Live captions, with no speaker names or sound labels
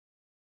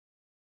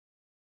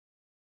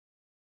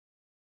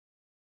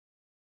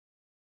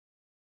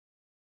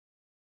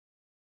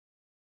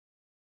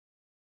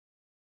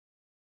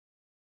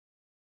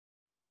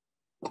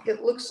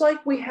it looks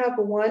like we have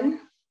one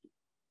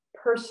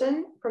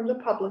person from the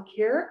public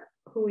here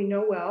who we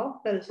know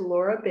well. That is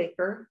Laura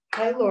Baker.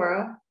 Hi,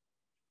 Laura.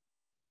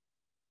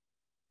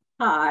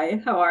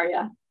 Hi, how are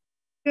you?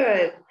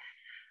 Good.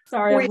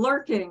 Sorry, I'm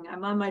lurking.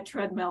 I'm on my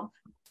treadmill,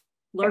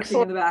 lurking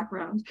Excellent. in the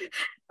background.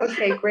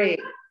 Okay,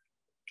 great.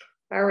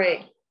 All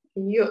right.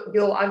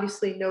 You'll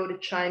obviously know to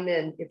chime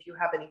in if you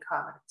have any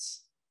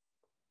comments,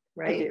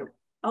 right? I do.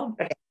 Oh,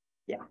 okay.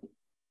 Yeah.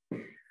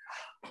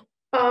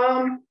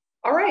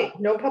 All right,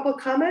 no public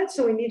comments,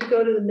 so we need to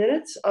go to the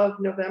minutes of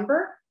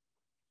November.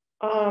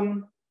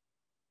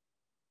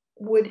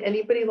 Would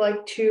anybody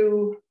like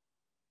to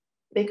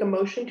make a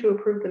motion to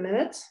approve the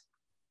minutes?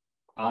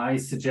 I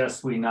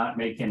suggest we not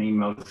make any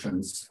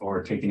motions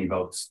or take any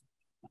votes.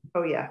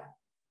 Oh yeah.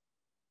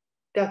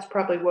 That's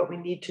probably what we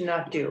need to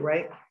not do,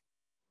 right?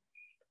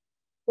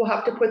 We'll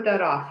have to put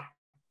that off.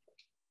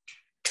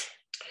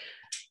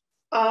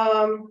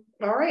 All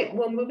right,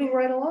 well, moving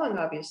right along,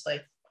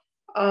 obviously.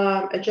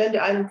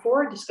 Agenda item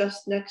 4,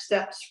 discuss next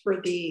steps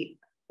for the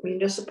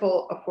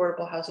Municipal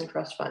Affordable Housing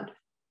Trust Fund.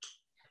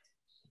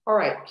 All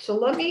right, so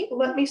let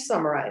me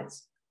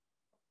summarize.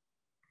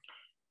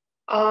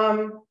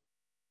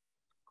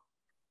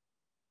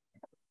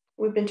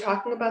 We've been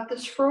talking about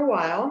this for a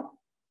while.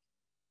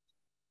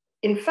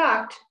 In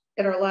fact,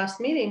 at our last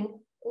meeting,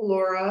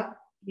 Laura,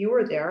 you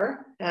were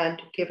there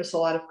and gave us a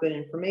lot of good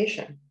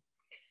information.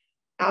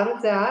 Out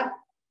of that,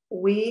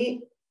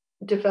 we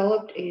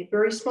developed a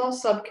very small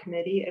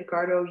subcommittee.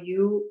 Edgardo,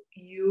 you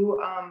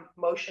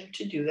motioned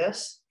to do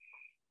this,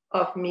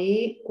 of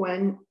me,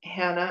 Gwen,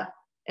 Hannah,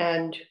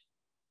 and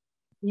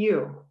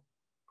you.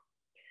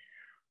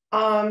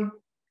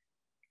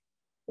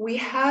 We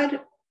had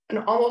an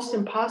almost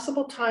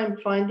impossible time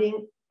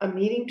finding a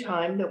meeting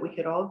time that we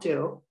could all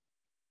do,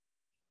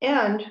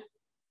 and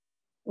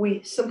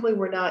we simply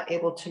were not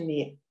able to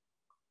meet.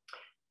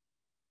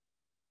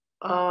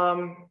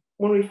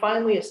 When we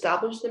finally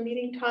established the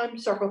meeting time,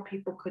 several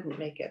people couldn't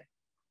make it.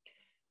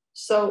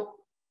 So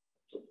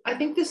I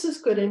think this is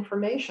good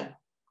information.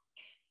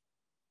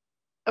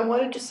 I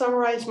wanted to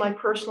summarize my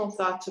personal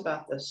thoughts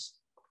about this.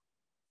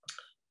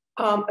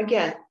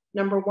 Again,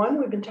 number 1,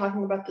 we've been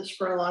talking about this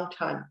for a long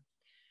time.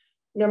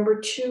 Number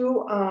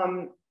 2,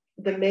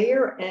 the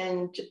mayor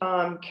and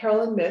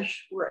Carolyn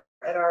Mish were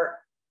at our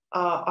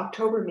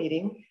October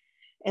meeting,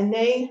 and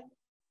they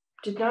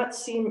did not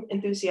seem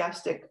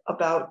enthusiastic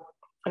about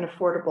an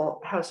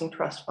affordable housing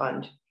trust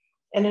fund.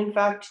 And in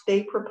fact,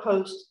 they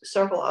proposed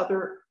several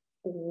other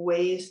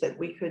ways that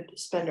we could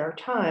spend our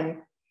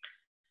time,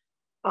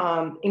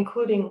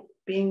 including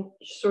being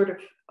sort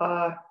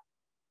of,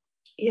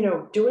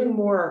 doing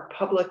more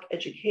public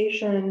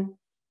education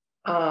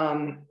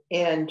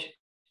and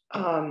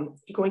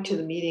going to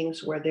the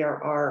meetings where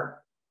there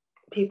are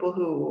people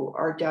who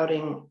are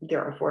doubting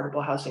their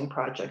affordable housing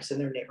projects in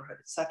their neighborhood,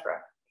 etc.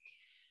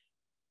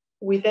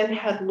 We then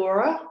had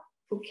Laura,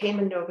 who came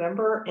in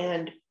November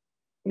and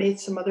made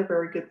some other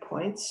very good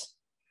points.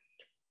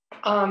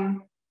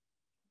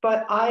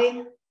 But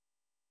I've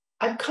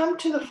come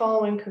to the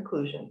following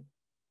conclusion.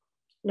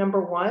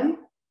 Number 1,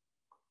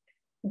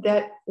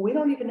 that we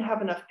don't even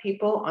have enough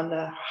people on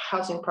the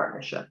housing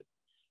partnership.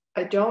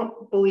 I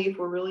don't believe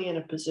we're really in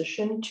a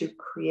position to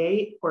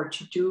create or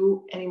to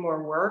do any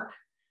more work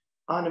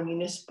on a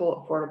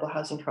municipal affordable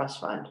housing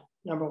trust fund,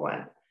 number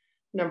 1.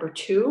 Number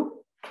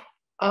 2,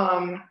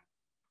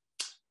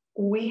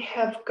 we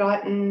have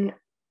gotten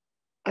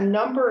a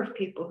number of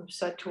people who've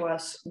said to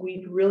us,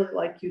 we'd really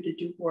like you to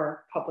do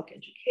more public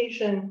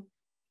education,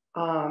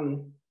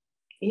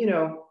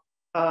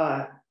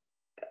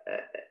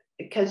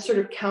 because sort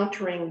of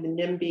countering the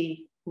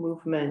NIMBY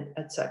movement,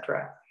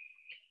 etc.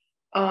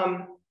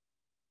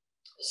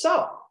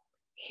 So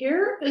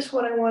here is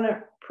what I want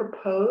to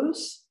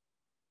propose.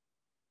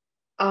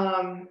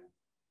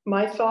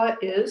 My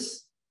thought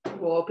is,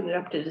 we'll open it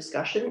up to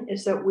discussion,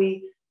 is that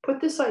we put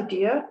this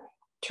idea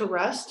to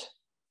rest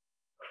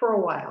for a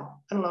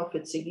while. I don't know if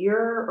it's a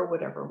year or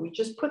whatever. We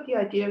just put the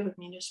idea of a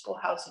municipal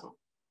housing,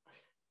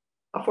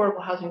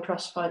 affordable housing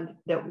trust fund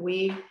that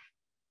we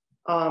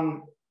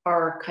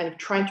are kind of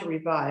trying to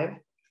revive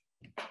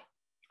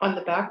on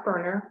the back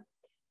burner.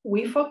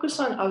 We focus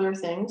on other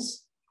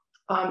things,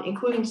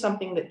 including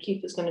something that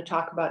Keith is going to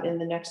talk about in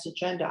the next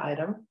agenda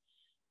item.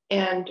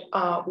 And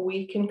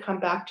we can come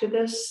back to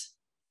this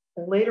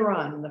later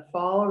on in the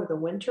fall or the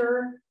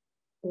winter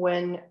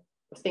when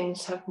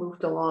things have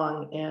moved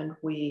along and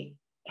we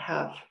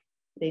have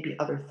maybe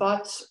other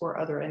thoughts or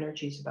other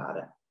energies about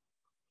it.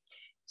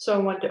 So I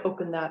wanted to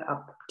open that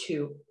up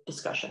to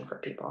discussion for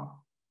people.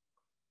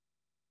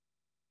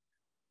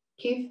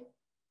 Keith?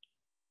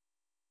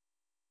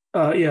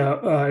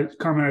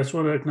 Carmen, I just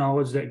want to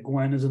acknowledge that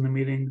Gwen is in the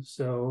meeting,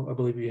 so I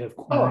believe you have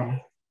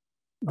quorum.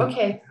 Oh,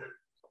 okay.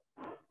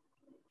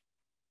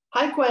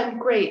 Hi, Gwen.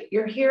 Great.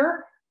 You're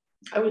here.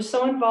 I was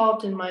so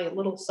involved in my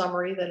little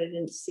summary that I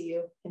didn't see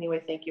you.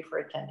 Anyway, thank you for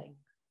attending.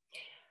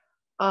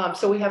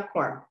 So we have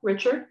quorum.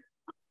 Richard?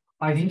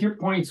 I think your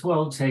point's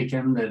well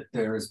taken that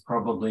there is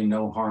probably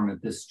no harm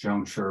at this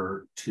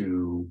juncture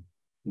to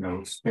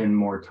spend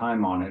more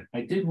time on it.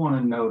 I did want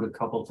to note a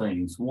couple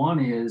things. One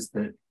is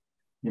that,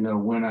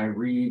 when I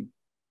read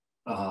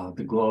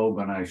the Globe,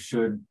 and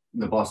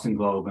the Boston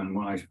Globe, and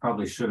when I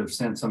probably should have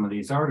sent some of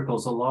these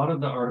articles, a lot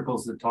of the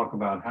articles that talk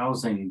about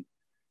housing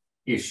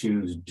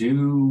issues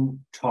do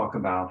talk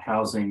about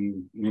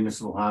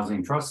municipal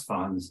housing trust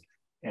funds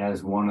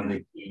as one of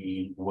the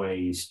key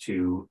ways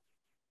to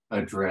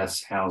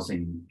address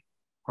housing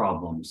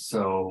problems.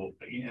 So,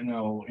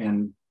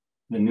 and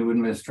the new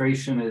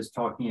administration is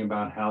talking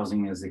about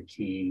housing as a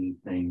key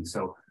thing.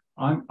 So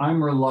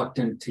I'm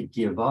reluctant to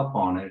give up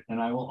on it.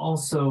 And I will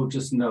also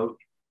just note,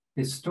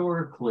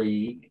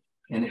 historically,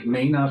 and it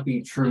may not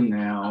be true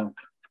now,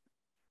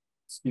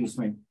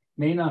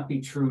 may not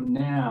be true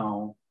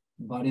now,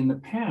 but in the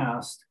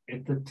past,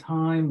 at the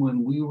time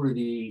when we were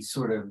the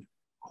sort of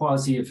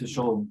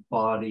quasi-official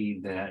body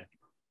that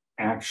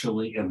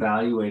actually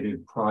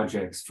evaluated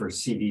projects for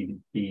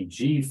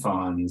CDBG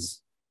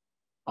funds,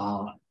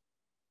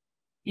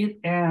 it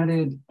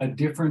added a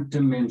different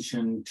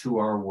dimension to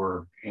our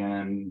work.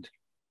 And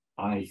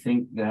I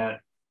think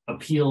that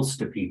appeals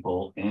to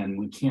people, and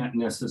we can't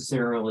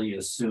necessarily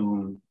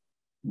assume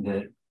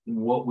that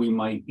what we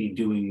might be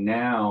doing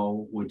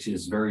now, which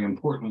is very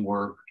important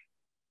work,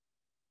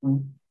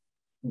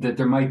 that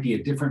there might be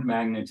a different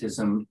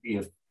magnetism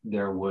if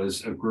there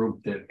was a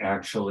group that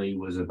actually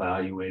was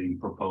evaluating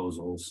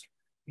proposals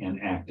and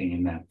acting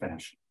in that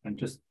fashion. And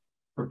just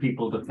for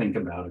people to think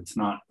about, it's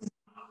not,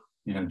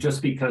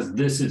 just because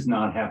this is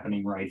not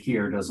happening right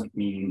here doesn't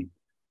mean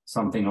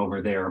something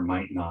over there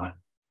might not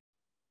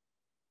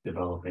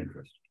develop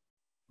interest.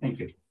 Thank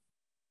you.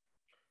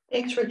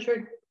 Thanks,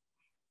 Richard.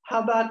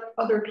 How about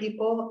other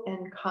people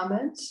and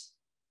comments?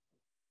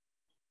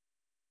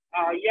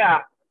 Yeah.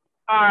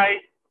 Hi,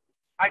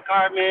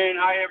 Carmen.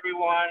 Hi,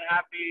 everyone.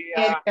 Happy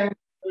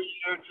New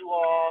Year to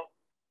all.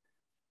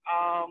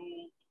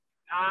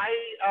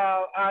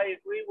 I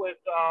agree with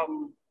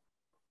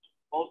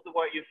most of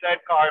what you said,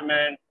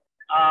 Carmen,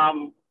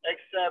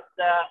 except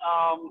that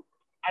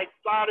I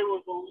thought it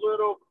was a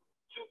little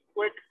too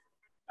quick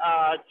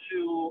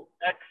to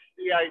X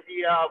the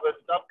idea of a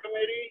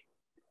subcommittee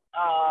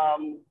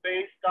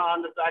based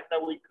on the fact that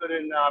we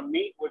couldn't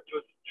meet, which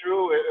was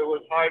true. It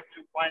was hard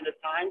to find a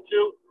time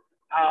to.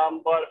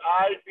 But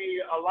I'd be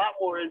a lot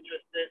more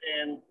interested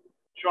in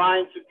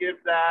trying to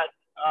give that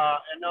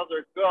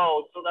another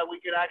go so that we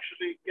could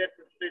actually get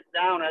to sit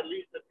down, at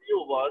least a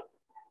few of us,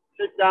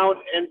 sit down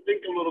and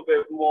think a little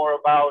bit more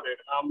about it.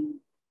 I'm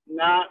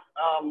not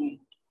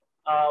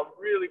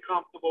really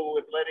comfortable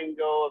with letting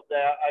go of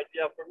that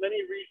idea for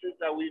many reasons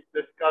that we've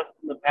discussed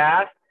in the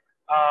past.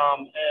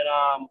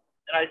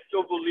 And I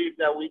still believe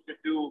that we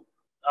could do,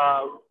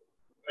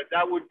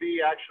 that would be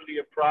actually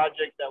a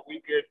project that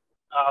we could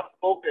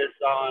focus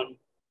on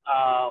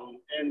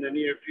in the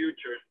near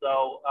future.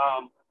 So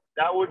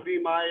that would be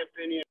my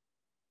opinion.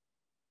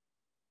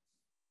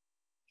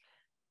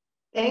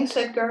 Thanks,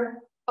 Edgar.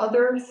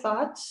 Other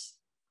thoughts?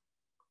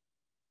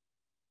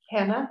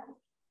 Hannah?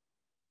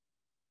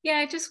 Yeah,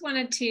 I just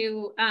wanted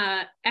to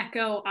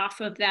echo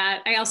off of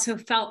that. I also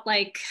felt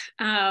like,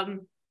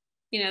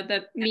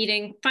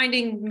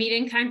 finding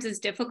meeting times is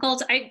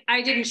difficult.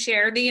 I didn't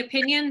share the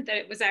opinion that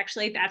it was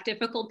actually that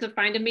difficult to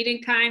find a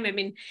meeting time. I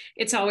mean,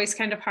 it's always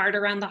kind of hard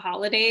around the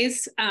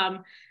holidays.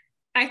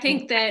 I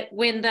think that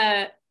when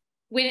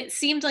it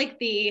seemed like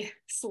the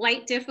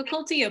slight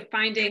difficulty of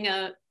finding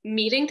a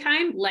meeting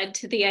time led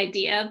to the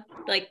idea,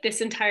 like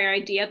this entire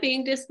idea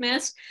being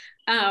dismissed,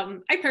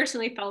 I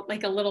personally felt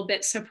like a little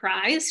bit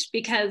surprised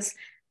because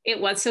it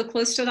was so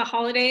close to the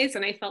holidays,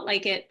 and I felt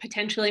like it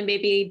potentially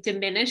maybe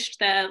diminished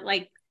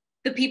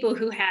the people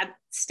who had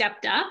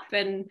stepped up,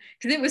 and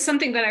because it was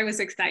something that I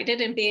was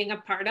excited in being a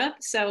part of.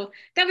 So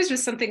that was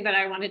just something that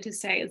I wanted to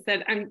say, is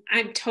that I'm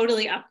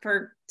totally up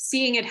for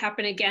seeing it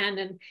happen again,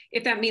 and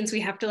if that means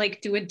we have to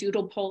do a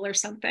doodle poll or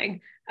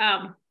something,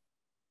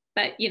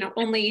 but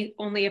only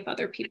if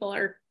other people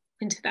are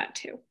into that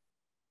too.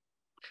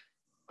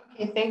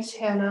 Okay, thanks,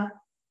 Hannah.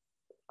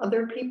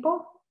 Other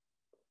people?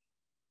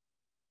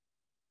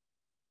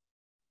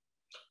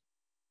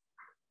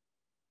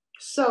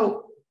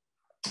 So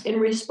in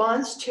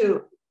response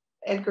to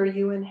Edgar,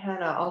 you and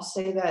Hannah, I'll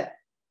say that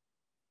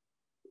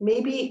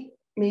maybe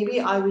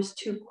I was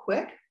too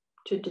quick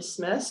to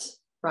dismiss,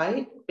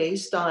 right?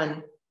 Based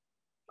on,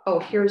 oh,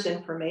 here's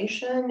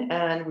information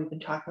and we've been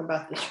talking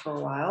about this for a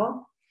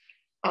while.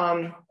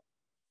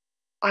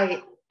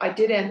 I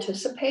did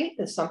anticipate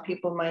that some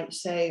people might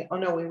say, oh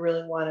no, we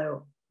really want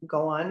to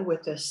go on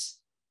with this,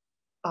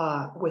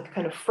 with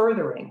kind of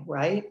furthering,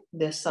 right?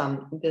 This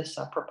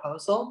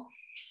proposal.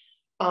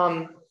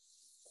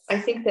 I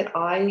think that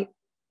I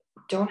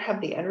don't have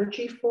the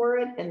energy for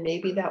it, and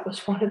maybe that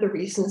was one of the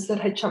reasons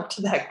that I jumped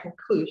to that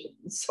conclusion.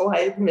 So I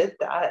admit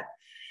that.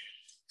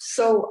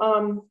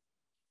 So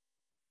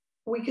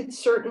we could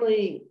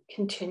certainly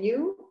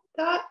continue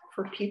that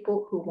for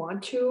people who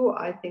want to.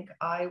 I think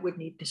I would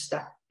need to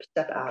step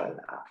out of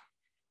that.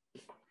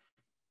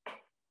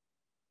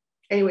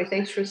 Anyway,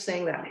 thanks for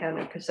saying that,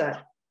 Hannah, because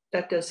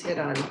that does hit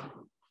on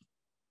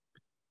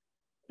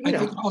you I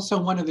think know, also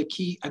one of the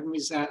key, I mean,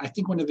 is that I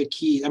think one of the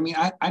key, I mean,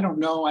 I don't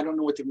know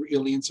what the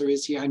real answer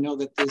is here. I know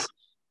that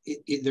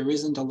there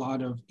isn't a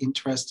lot of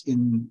interest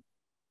in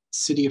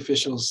city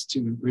officials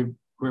to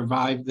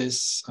revive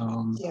this.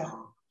 yeah.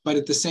 But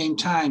at the same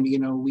time, you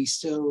know, we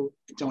still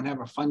don't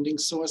have a funding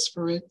source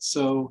for it.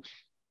 So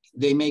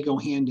they may go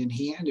hand in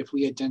hand. If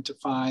we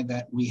identify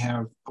that we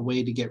have a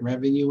way to get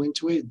revenue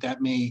into it, that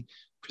may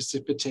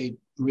precipitate,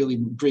 really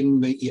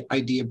bring the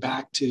idea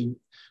back to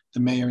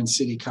the mayor and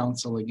city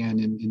council again,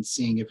 and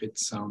seeing if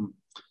it's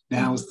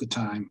now is the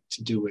time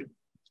to do it.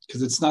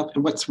 Because it's not,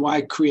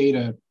 why create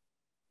a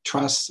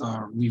trust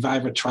or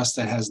revive a trust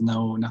that has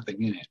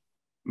nothing in it,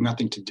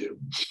 nothing to do.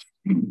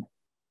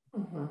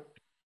 Mhm.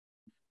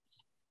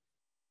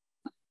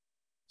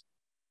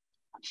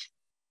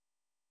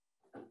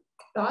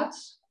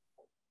 Thoughts?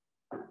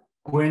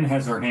 Gwen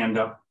has her hand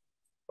up.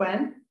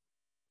 Gwen?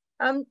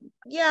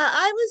 Yeah,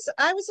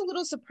 I was a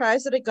little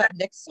surprised that it got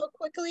nixed so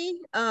quickly.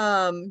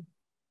 And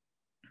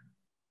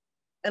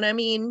I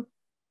mean,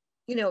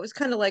 you know, it was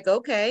kind of like,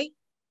 okay,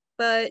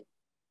 but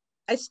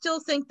I still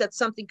think that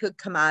something could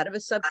come out of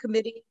a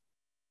subcommittee.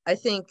 I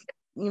think,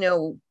 you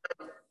know,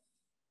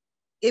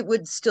 it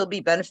would still be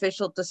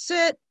beneficial to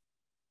sit,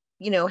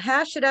 you know,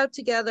 hash it out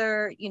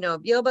together, you know,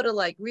 be able to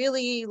like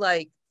really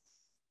like,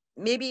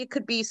 maybe it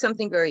could be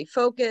something very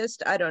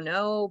focused. I don't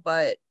know,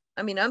 but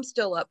I mean, I'm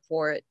still up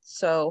for it.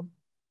 So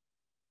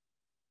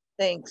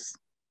thanks.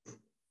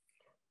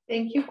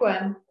 Thank you,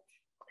 Gwen.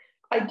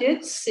 I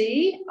did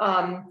see,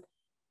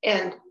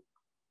 and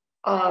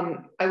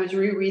I was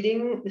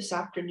rereading this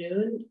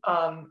afternoon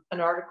an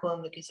article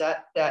in the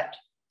Gazette that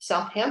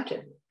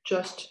Southampton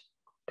just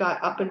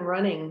got up and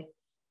running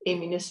a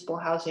municipal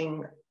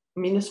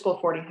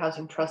affording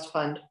housing trust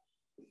fund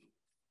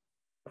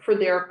for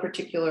their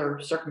particular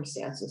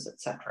circumstances,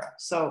 etc.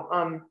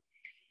 So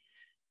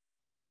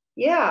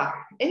yeah,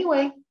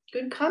 anyway,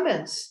 good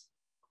comments.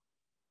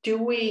 Do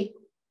we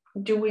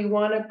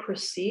want to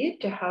proceed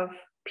to have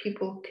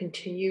people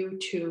continue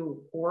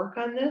to work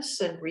on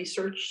this and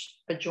research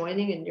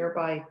adjoining and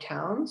nearby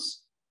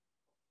towns?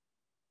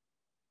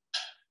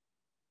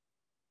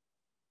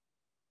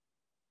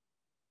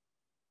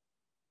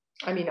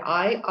 I mean,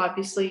 I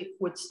obviously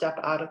would step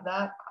out of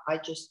that. I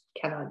just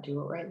cannot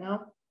do it right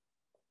now.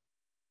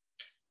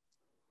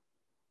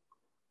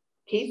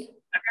 Keith?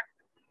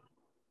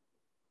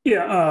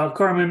 Yeah,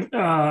 Carmen,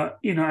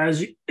 you know,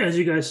 as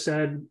you guys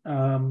said,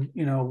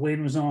 you know,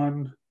 Wayne was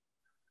on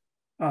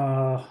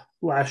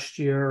last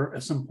year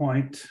at some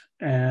point,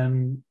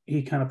 and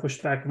he kind of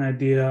pushed back an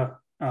idea.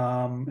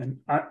 And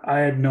I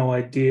had no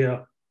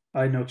idea,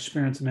 I had no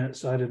experience in it,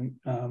 so I didn't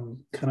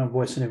kind of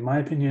voice any of my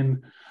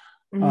opinion.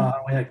 We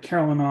had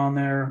Carolyn on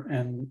there,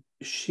 and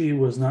she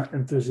was not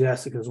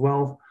enthusiastic as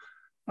well.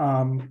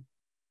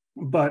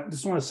 But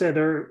just want to say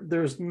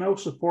there's no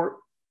support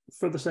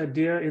for this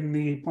idea in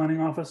the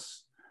planning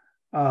office.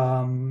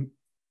 You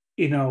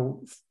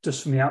know,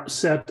 just from the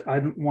outset, I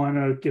didn't want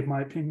to give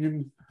my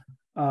opinion,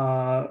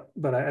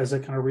 but as I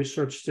kind of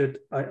researched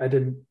it, I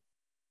didn't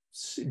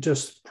see,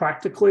 just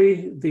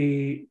practically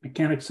the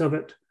mechanics of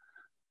it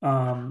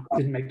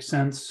didn't make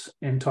sense.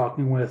 In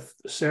talking with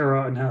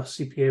Sarah and how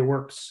CPA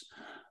works,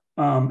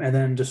 and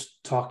then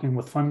just talking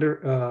with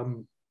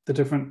funder, the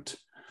different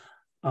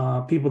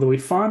people that we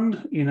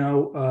fund, you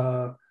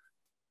know,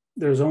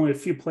 there's only a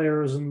few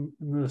players in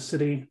the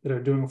city that are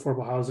doing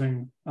affordable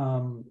housing,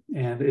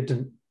 and it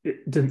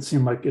didn't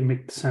seem like it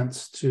made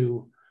sense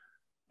to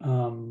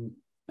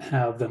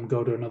have them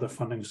go to another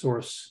funding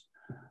source.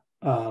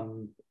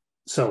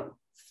 So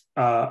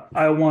I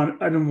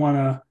didn't want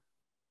to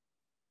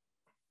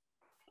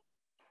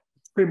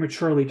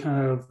prematurely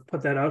kind of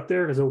put that out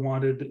there because I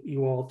wanted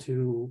you all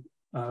to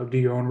do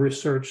your own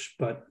research,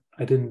 but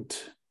I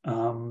didn't.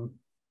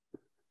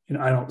 You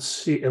know, I don't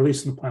see, at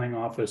least in the planning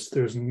office,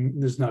 there's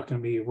not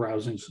going to be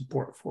rousing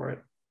support for it.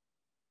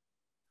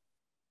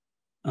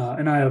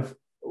 And I have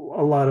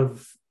a lot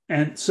of,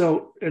 and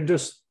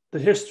just the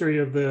history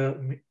of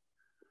the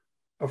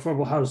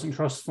Affordable Housing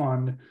Trust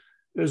Fund,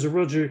 it was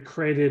originally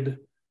created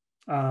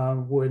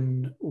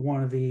when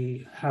one of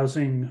the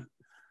housing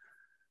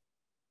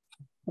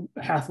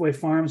Hathaway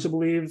Farms, I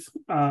believe,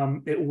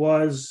 it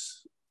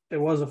was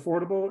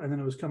affordable, and then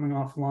it was coming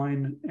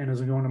offline and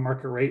is going to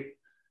market rate.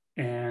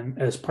 And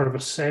as part of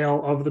a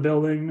sale of the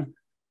building,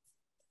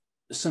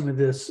 some of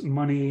this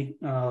money,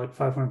 like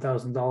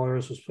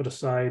 $500,000, was put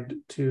aside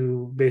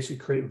to basically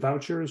create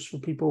vouchers for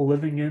people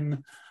living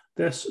in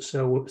this.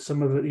 So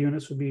some of the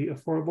units would be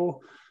affordable,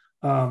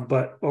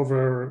 but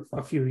over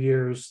a few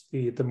years,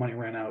 the money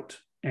ran out,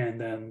 and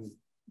then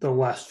the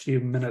last few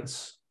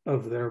minutes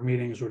of their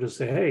meetings were to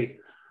say, "Hey,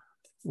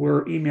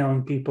 we're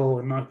emailing people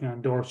and knocking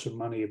on doors for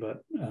money,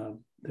 but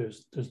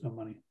there's no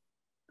money."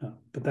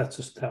 But that's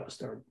just how it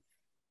started.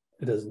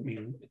 It doesn't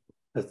mean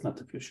that's not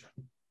the future.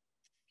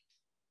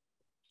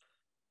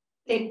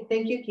 Thank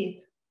you,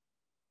 Keith.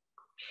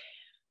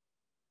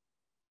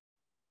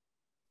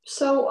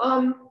 So,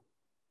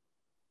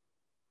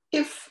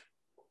 if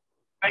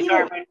Hi, you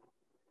know, Carmen.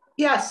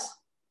 yes,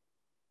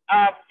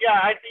 Yeah,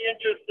 I'd be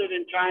interested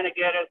in trying to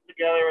get us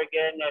together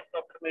again, a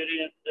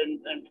subcommittee, and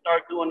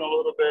start doing a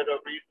little bit of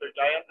research.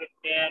 I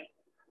understand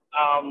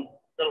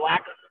the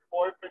lack of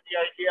support for the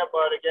idea,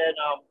 but again,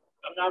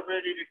 I'm not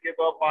ready to give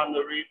up on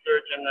the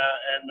research and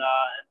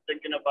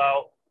thinking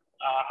about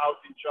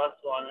housing trust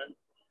fund. And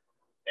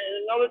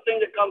another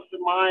thing that comes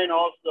to mind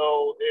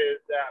also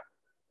is that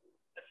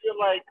I feel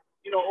like,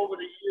 you know, over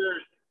the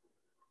years,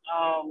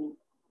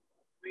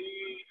 we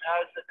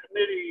as a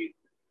committee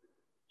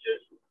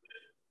just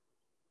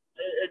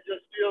it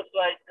just feels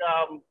like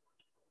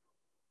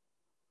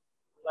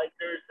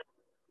there's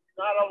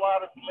not a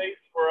lot of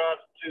place for us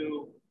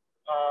to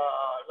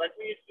like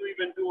we used to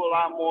even do a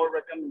lot more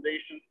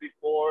recommendations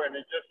before, and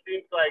it just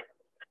seems like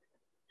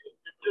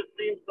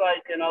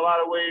in a lot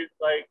of ways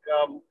like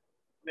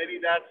maybe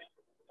that's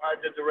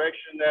the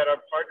direction that our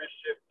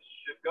partnership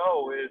should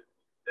go is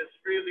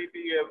really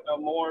be a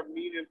more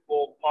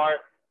meaningful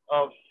part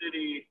of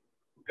city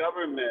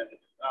government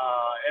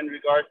in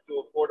regards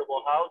to affordable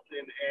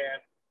housing.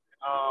 And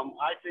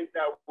I think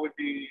that would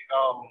be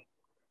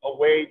a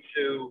way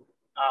to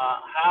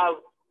have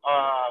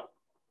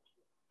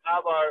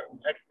our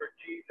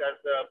expertise as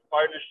a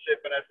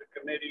partnership and as a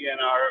committee and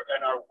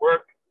our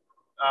work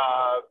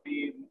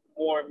be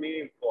more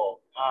meaningful.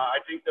 I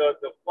think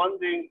the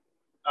funding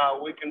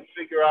we can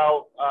figure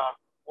out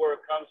where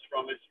it comes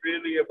from. It's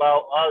really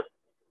about us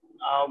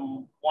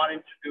wanting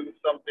to do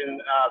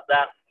something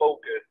that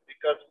focused,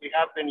 because we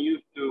have been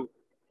used to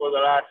for the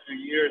last few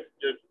years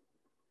just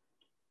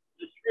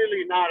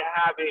really not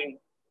having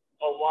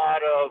a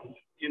lot of,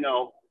 you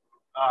know,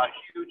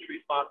 huge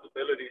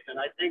responsibilities. And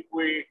I think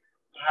we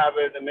have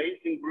an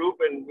amazing group,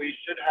 and we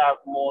should have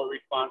more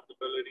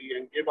responsibility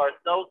and give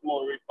ourselves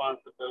more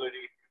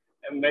responsibility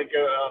and make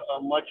a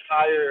much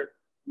higher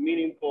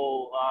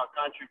meaningful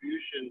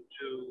contribution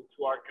to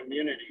our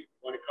community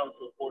when it comes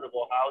to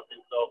affordable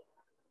housing. So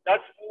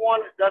that's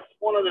one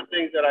of the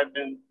things that I've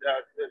been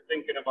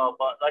thinking about.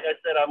 But like I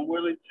said, I'm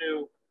willing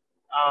to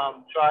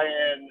try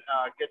and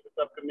get the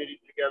subcommittee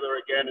together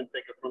again and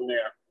take it from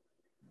there.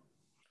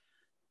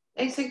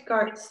 Thanks,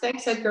 Edgar.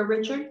 Thanks, Edgar.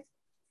 Richard?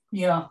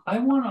 Yeah, I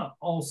want to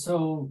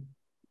also,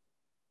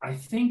 I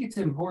think it's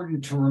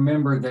important to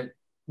remember that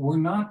we're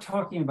not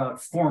talking about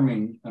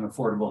forming an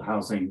affordable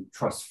housing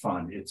trust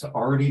fund. It's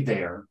already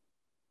there.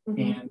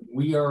 Mm-hmm. And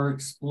we are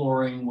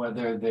exploring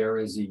whether there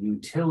is a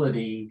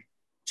utility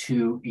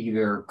to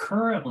either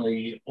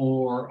currently,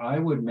 or I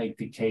would make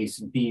the case,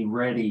 be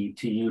ready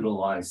to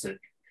utilize it.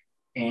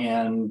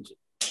 And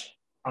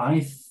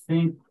I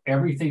think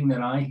everything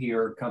that I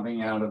hear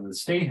coming out of the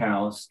State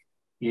House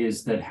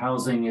is that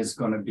housing is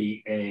going to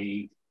be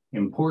an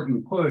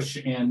important push.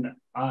 And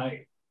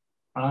I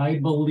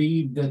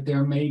believe that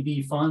there may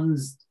be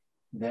funds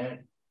that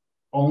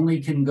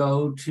only can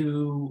go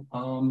to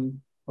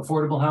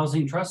affordable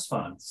housing trust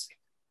funds.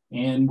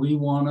 And we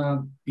want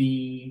to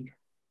be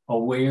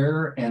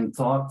aware and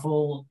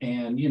thoughtful,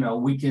 and, you know,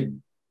 we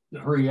could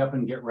hurry up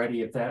and get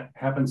ready if that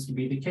happens to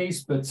be the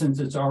case. But since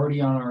it's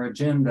already on our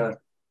agenda,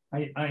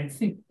 I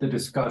think the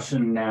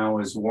discussion now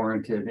is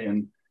warranted.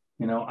 And,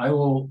 you know, I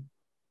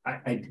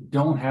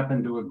don't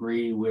happen to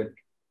agree with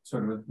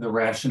sort of the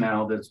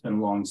rationale that's been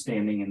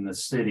longstanding in the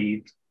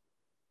city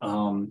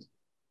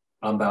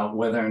about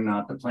whether or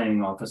not the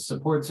planning office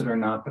supports it or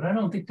not, but I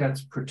don't think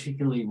that's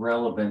particularly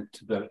relevant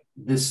to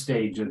this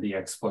stage of the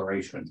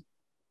exploration.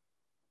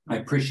 I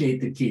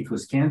appreciate that Keith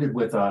was candid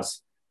with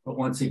us, but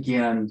once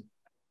again,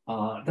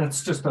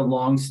 that's just a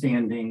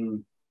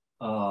longstanding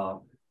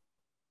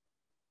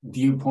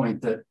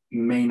viewpoint that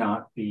may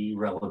not be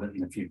relevant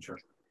in the future.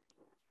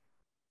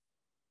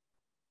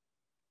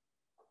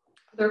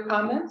 Other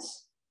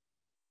comments?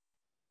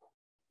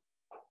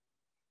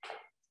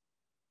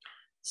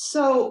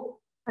 So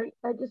I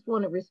just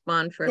want to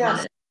respond for a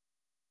minute.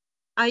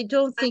 I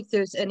don't think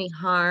there's any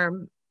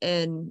harm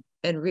in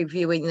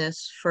reviewing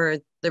this for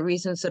the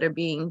reasons that are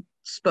being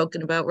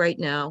spoken about right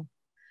now.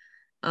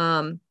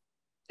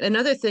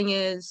 Another thing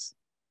is,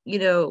 you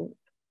know,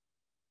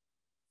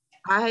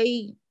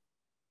 I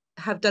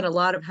have done a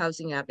lot of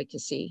housing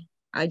advocacy.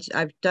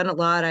 I've done a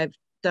lot. I've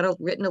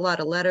written a lot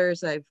of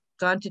letters. I've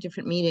gone to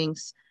different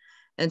meetings.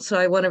 And so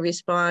I want to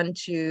respond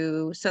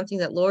to something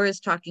that Laura is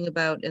talking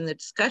about in the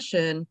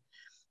discussion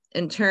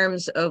in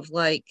terms of,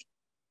 like,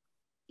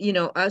 you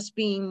know, us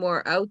being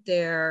more out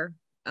there,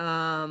 you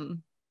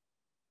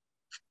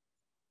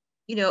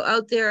know,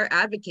 out there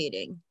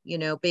advocating, you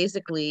know,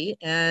 basically,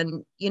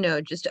 and, you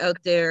know, just out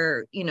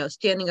there, you know,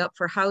 standing up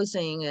for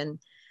housing. And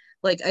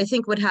like, I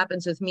think what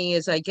happens with me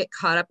is I get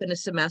caught up in a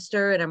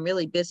semester and I'm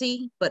really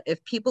busy, but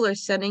if people are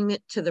sending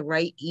it to the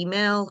right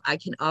email, I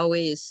can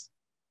always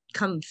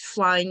come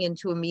flying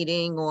into a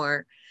meeting,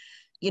 or,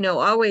 you know,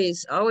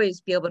 always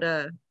be able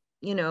to,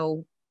 you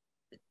know,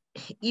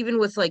 even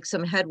with like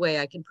some headway,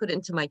 I can put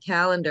into my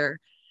calendar.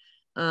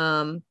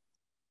 You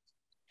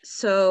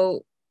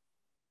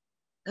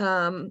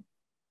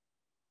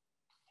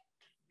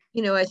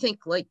know, I think,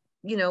 like,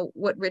 you know,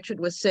 what Richard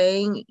was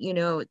saying, you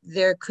know,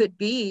 there could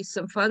be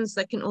some funds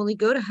that can only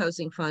go to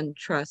housing fund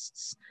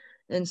trusts.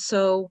 And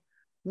so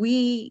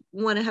we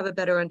want to have a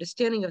better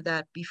understanding of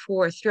that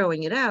before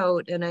throwing it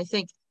out. And I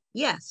think,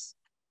 yes,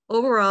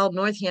 overall,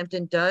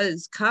 Northampton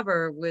does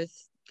cover with,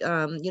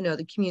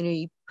 the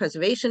community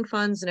preservation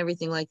funds and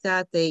everything like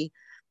that. They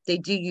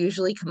do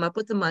usually come up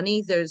with the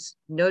money. There's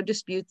no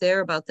dispute there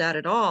about that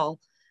at all.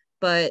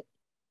 But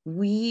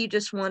we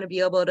just want to be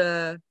able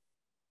to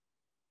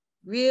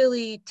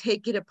really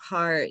take it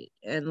apart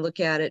and look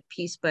at it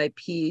piece by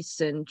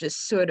piece and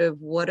just sort of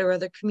what are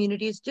other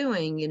communities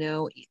doing.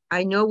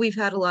 I know we've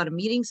had a lot of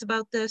meetings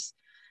about this,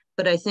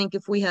 but I think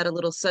if we had a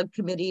little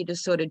subcommittee to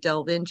sort of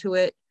delve into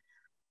it,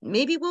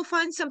 maybe we'll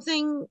find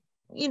something,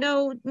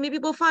 maybe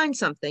we'll find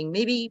something,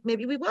 maybe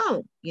we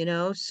won't,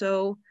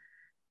 so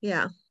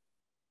yeah.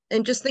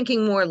 And just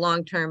thinking more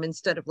long-term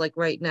instead of like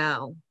right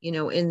now,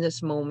 in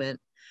this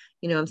moment,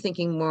 I'm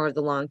thinking more of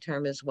the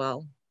long-term as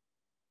well.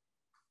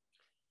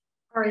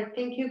 All right,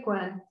 thank you,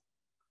 Gwen.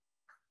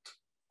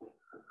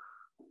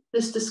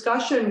 This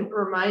discussion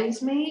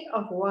reminds me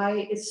of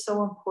why it's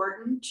so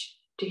important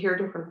to hear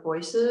different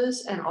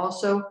voices, and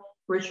also,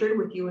 Richard,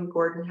 with you and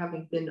Gordon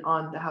having been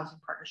on the Housing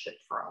Partnership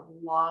for a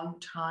long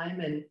time,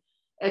 and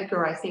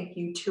Edgar, I think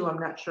you too, I'm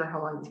not sure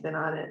how long you've been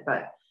on it,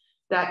 but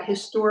that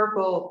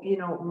historical,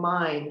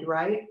 mind,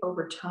 right,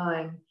 over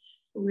time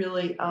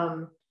really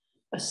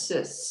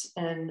assists,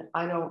 and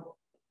I don't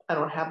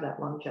have that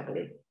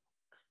longevity.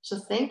 So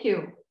thank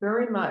you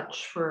very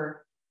much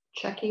for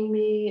checking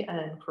me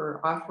and for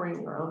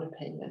offering your own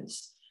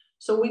opinions.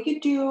 So we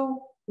could do,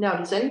 now,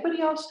 does anybody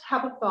else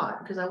have a thought?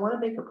 Because I want to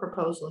make a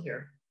proposal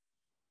here.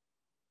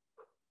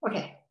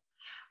 Okay,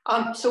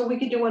 so we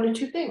could do one of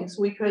two things.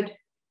 We could,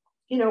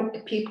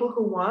 people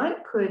who want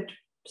could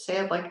say,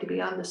 I'd like to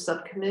be on the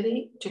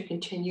subcommittee to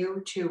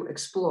continue to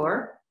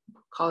explore,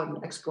 call it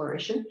an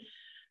exploration,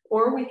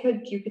 or you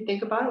could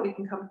think about it. We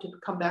can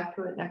come back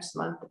to it next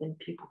month and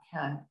people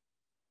can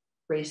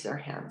raise their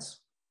hands.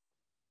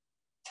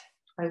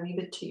 I leave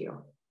it to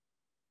you.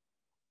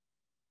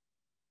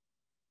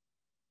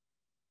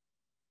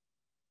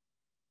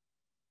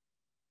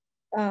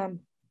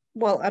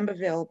 Well, I'm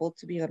available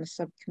to be on a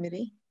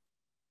subcommittee.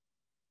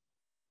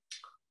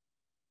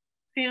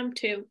 I am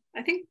too.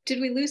 I think, did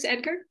we lose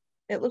Edgar?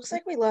 It looks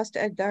like we lost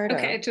Edgardo.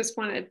 Okay, I just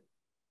wanted.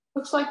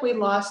 Looks like we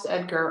lost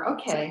Edgar.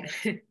 Okay.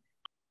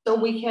 So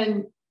we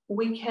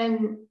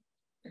can,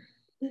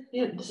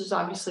 this is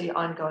obviously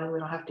ongoing. We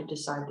don't have to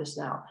decide this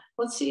now.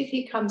 Let's see if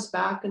he comes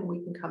back and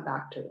we can come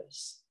back to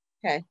this.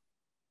 Okay.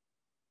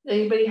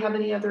 Anybody have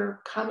any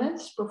other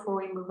comments before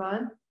we move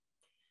on?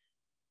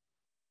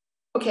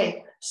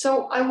 Okay,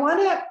 so I want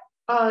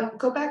to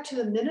go back to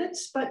the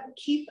minutes, but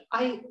Keith,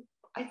 I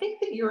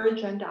think that your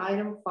agenda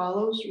item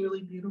follows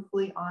really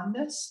beautifully on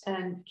this.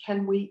 And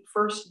can we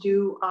first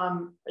do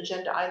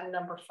agenda item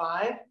number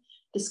 5,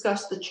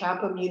 discuss the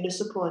CHAPA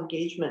municipal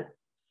engagement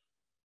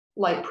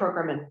light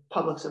program and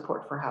public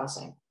support for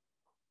housing?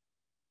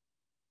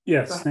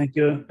 Yes, thank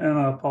you. And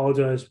I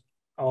apologize.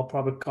 I'll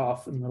probably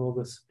cough in the middle of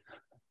this.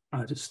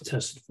 I just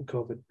tested for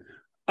COVID.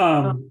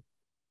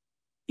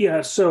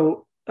 Yeah,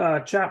 so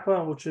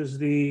CHAPA, which is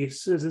the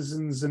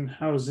Citizens and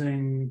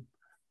Housing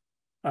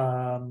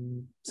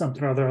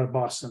something or other out of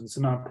Boston. It's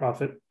a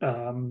nonprofit.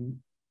 And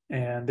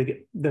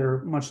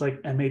they're much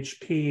like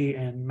MHP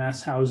and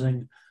Mass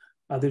Housing.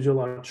 They do a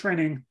lot of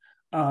training.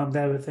 They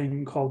have a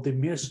thing called the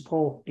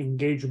Municipal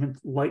Engagement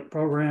Light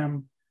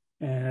Program,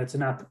 and it's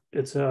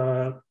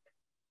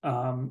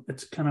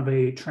kind of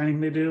a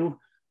training they do,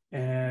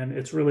 and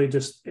it's really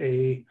just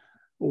a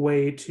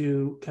way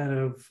to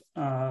kind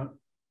of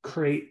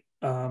create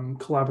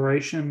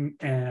collaboration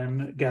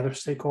and gather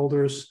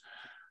stakeholders.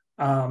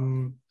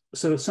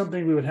 So it's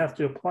something we would have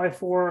to apply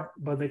for,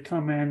 but they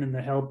come in and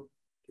they help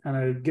kind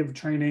of give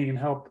training and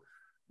help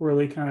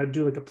really kind of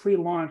do like a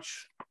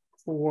pre-launch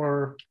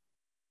for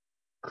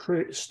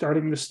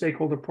starting the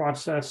stakeholder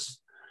process.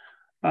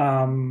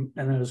 And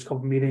then there's a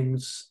couple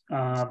meetings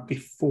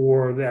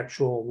before the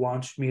actual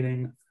launch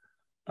meeting.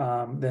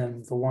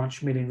 Then the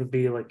launch meeting would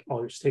be like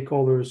all your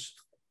stakeholders.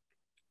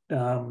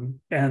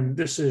 And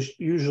this is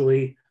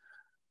usually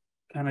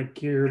kind of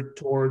geared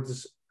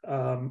towards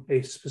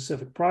a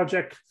specific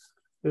project.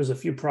 There's a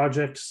few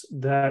projects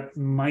that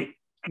might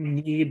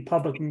need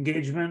public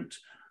engagement.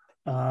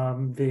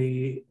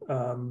 The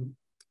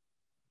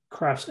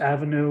Crafts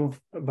Avenue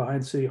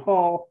behind City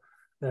Hall,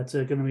 that's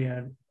going to be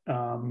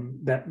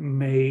that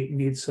may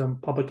need some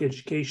public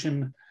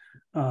education.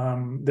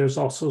 There's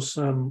also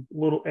some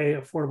little A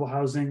affordable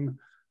housing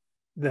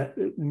that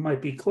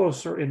might be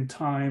closer in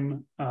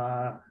time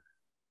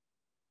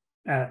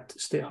at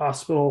State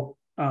Hospital.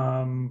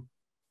 And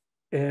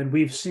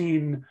we've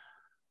seen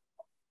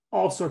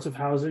all sorts of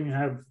housing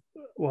have,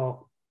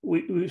 well,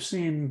 we've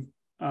seen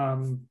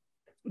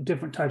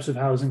different types of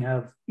housing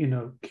have,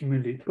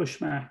 community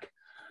pushback.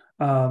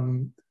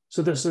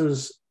 So this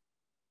is,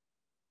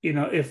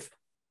 if,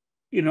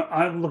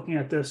 I'm looking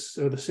at this,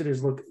 or the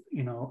city's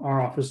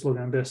our office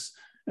looking at this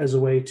as a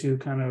way to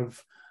kind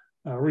of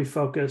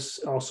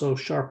refocus, also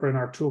sharpen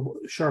our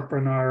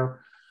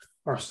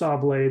saw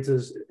blades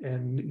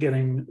and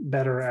getting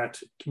better at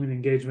community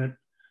engagement.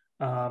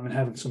 and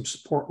having some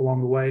support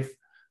along the way.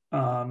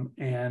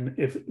 And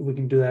if we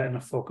can do that in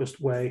a focused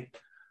way.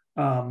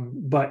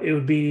 But it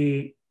would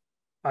be,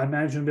 I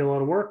imagine it'd be a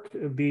lot of work.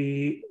 It would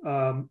be,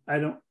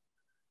 there'll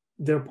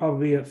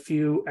probably be a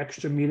few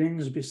extra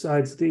meetings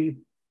besides the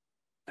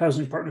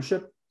housing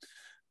partnership.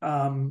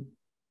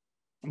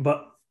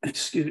 But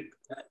excuse me,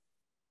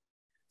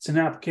 it's an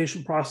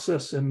application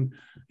process, and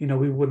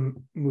we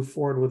wouldn't move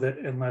forward with it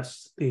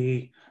unless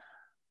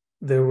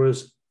there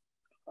was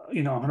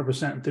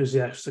 100%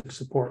 enthusiastic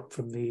support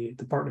from the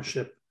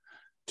partnership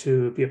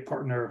to be a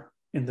partner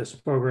in this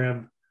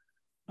program.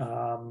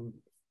 And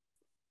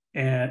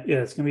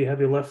yeah, it's going to be a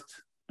heavy lift,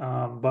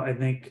 but I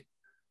think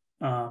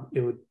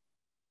it would,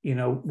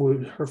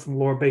 we heard from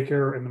Laura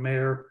Baker and the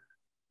mayor.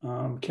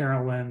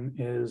 Carolyn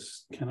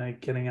is kind of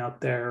getting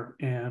out there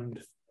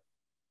and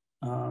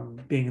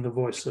being the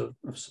voice of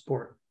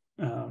support.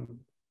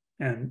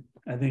 And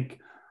I think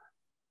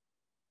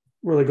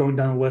really going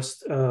down the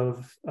list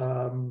of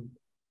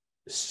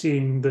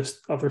seeing this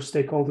other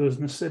stakeholders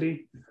in the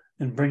city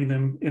and bringing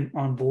them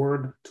on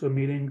board to a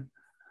meeting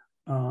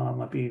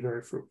might be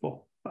very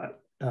fruitful. But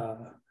if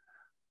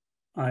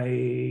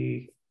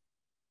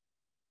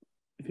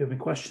you have any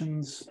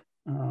questions,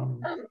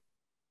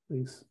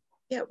 please.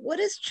 Yeah, what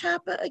is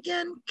CHAPA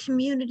again?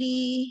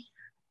 Community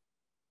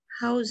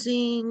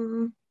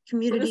Housing,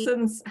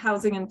 Citizens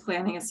Housing and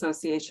Planning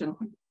Association.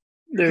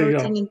 There you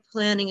Housing go. and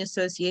Planning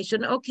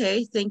Association.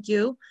 Okay, thank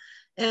you.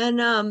 And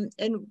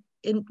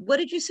what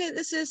did you say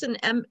this is, an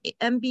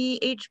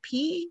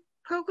MBHP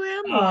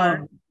program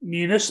or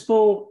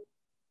Municipal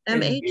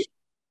MH?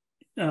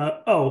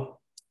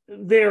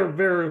 They're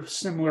very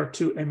similar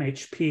to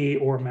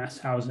MHP or Mass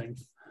Housing.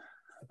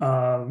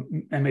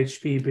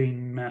 MHP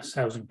being Mass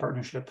Housing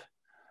Partnership.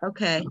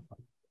 Okay.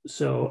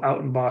 So out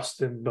in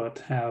Boston, but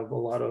have a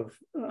lot of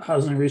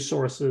housing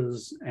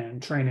resources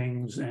and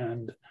trainings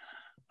and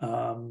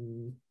stuff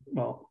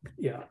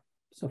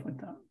like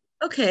that.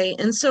 Okay,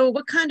 and so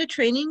what kind of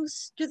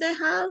trainings do they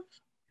have?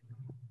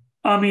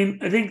 I mean,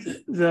 I think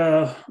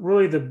the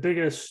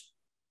biggest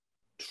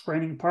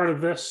training part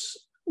of this,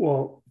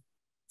 for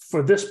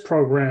this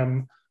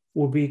program,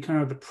 will be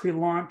kind of the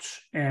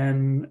pre-launch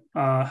and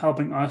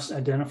helping us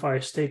identify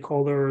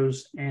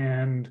stakeholders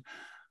and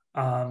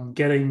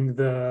getting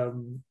the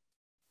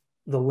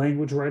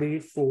language ready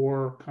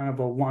for kind of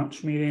a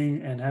launch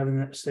meeting and having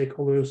that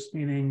stakeholders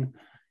meeting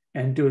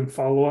and doing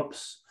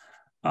follow-ups.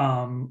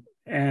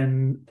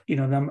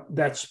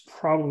 That's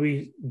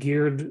probably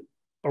geared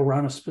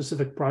around a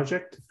specific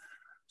project.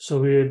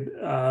 So we'd,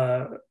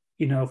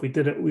 if we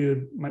did it,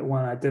 might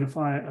want to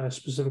identify a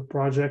specific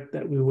project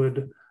that we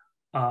would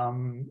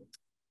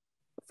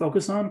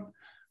focus on.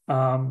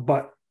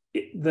 But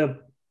the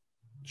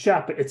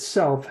CHAPA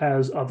itself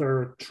has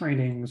other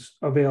trainings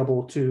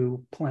available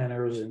to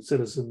planners and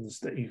citizens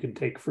that you can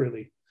take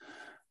freely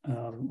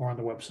or on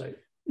the website.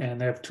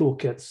 And they have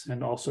toolkits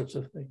and all sorts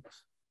of things.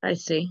 I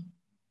see.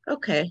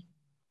 Okay.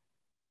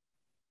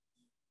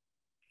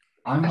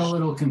 I'm a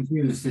little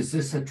confused. Is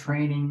this a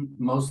training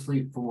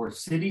mostly for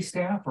city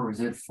staff, or is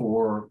it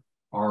for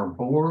our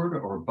board,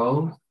 or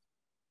both?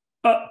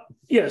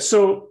 Yeah,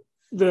 so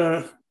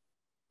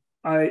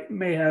I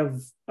may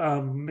have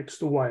mixed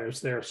the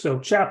wires there. So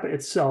CHAPA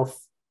itself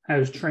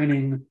has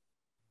training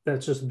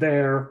that's just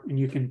there, and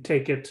you can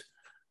take it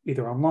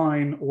either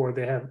online or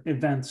they have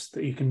events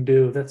that you can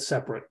do that's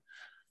separate.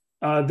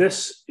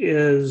 This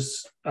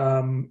is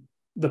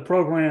the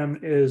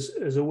program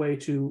is a way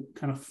to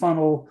kind of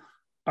funnel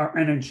our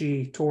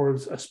energy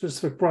towards a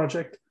specific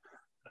project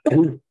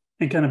and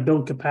kind of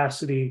build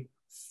capacity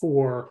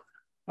for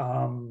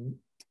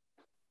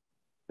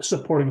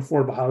supporting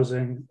affordable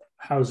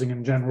housing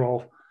in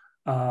general,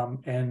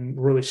 and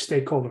really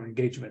stakeholder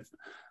engagement.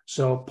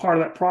 So part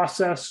of that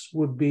process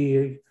would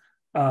be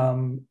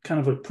kind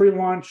of a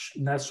pre-launch,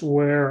 and that's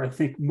where I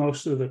think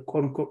most of the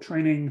quote unquote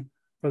training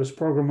for this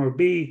program would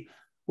be,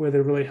 where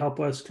they really help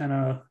us kind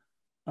of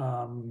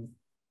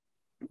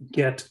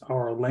get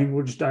our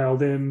language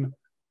dialed in,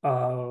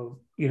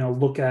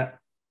 look at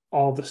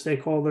all the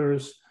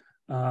stakeholders,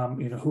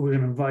 who we're going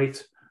to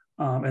invite,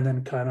 and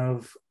then kind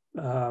of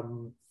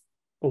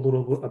a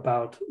little bit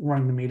about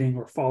running the meeting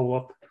or follow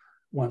up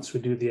once we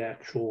do the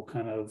actual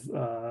kind of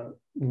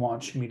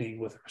launch meeting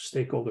with our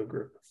stakeholder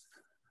group.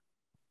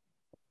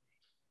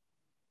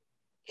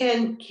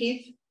 And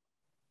Keith,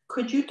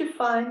 could you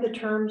define the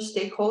term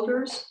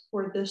stakeholders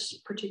for this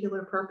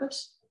particular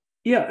purpose?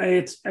 Yeah,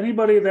 it's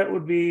anybody that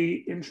would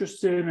be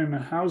interested in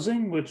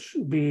housing, which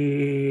would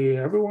be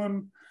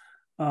everyone.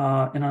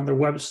 And on their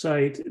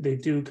website, they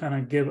do kind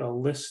of give a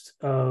list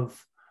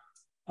of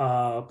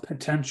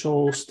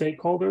potential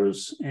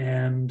stakeholders.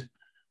 And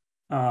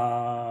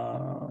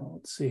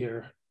let's see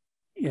here.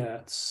 Yeah,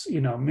 it's,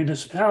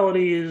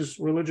 municipalities,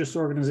 religious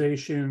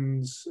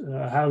organizations,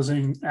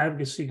 housing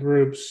advocacy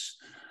groups,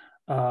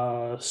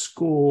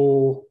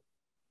 school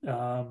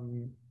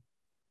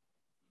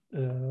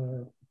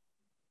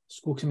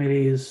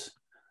committees.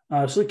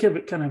 So they give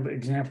it kind of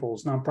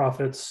examples: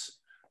 nonprofits,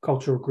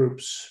 cultural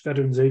groups,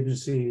 veterans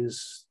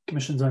agencies,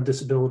 commissions on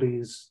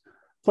disabilities,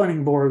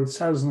 planning boards,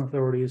 housing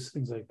authorities,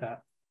 things like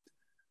that.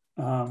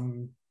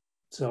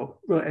 So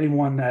really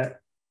anyone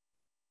that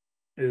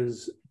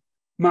is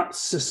not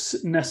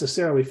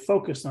necessarily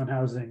focused on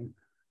housing,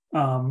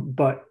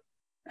 but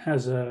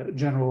has a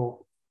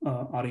general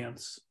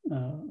audience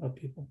of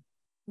people.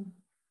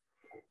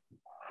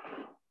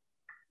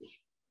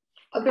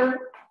 Other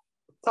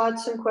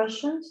thoughts and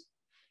questions?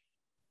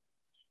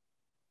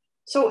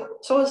 So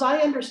as I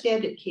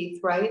understand it,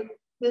 Keith, right?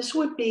 This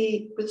would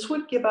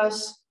give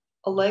us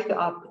a leg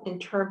up in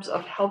terms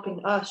of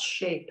helping us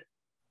shape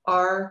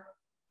our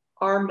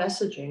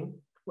messaging,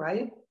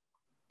 right?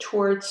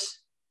 Towards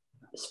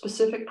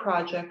specific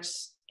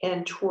projects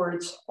and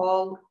towards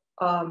all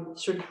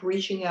sort of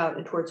reaching out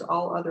and towards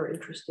all other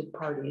interested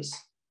parties,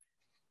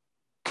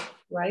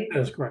 right? That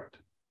is correct.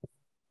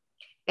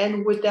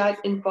 And would that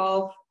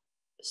involve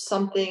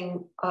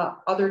something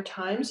other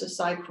times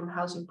aside from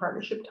housing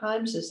partnership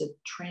times? Is it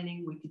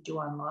training we could do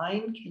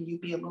online? Can you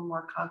be a little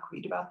more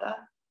concrete about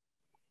that?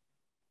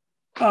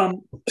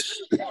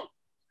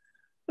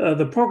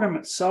 The program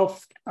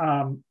itself,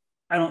 I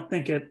don't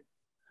think it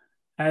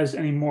has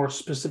any more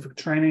specific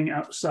training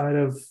outside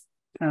of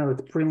kind of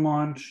the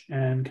pre-launch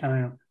and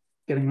kind of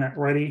getting that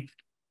ready.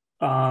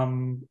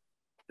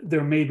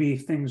 There may be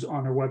things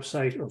on our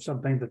website or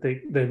something that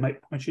they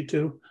might point you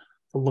to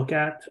look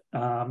at.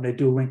 They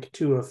do link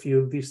to a few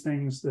of these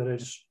things that I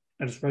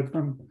just read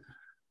from.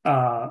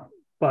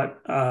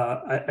 But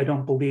I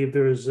don't believe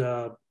there's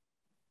a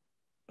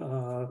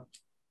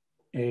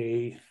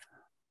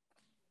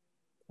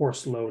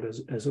course load,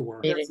 as it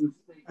were.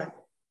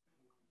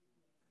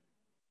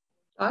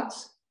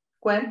 Thoughts?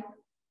 Gwen?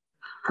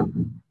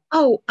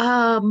 Oh,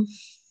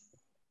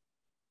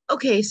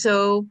 okay,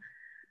 so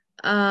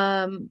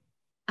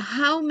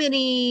how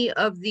many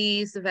of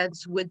these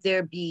events would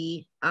there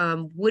be?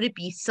 Would it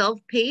be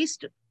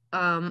self-paced,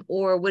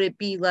 or would it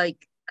be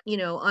like, you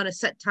know, on a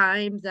set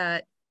time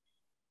that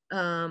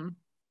I'm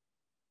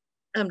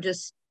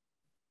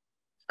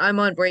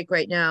on break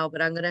right now,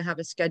 but I'm going to have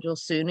a schedule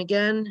soon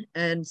again.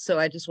 And so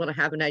I just want to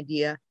have an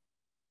idea.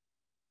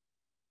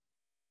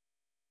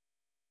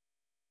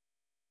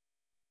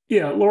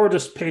 Yeah, Laura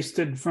just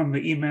pasted from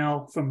the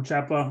email from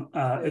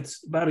CHAPA.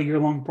 It's about a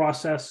year-long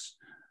process.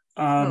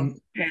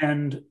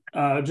 And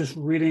just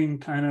reading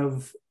kind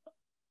of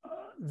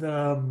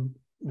the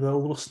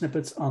little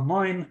snippets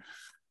online,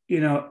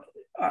 you know,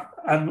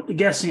 I'm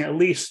guessing at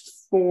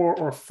least 4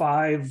 or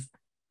 5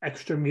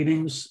 extra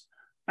meetings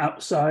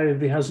outside of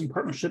the housing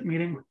partnership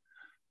meeting.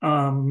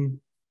 One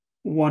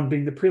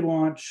being the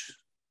pre-launch,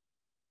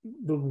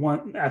 the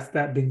one after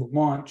that being the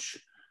launch,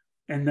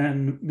 and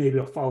then maybe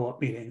a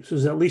follow-up meeting. So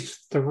there's at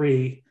least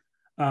 3,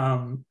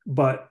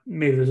 but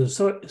maybe there's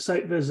a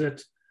site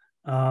visit.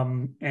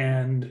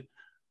 And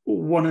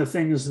one of the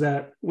things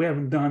that we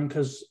haven't done,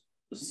 because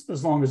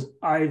as long as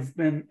I've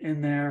been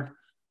in there,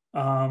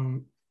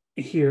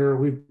 here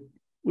we've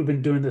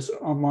been doing this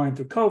online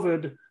through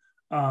COVID.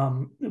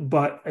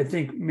 But I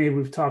think maybe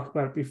we've talked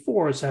about it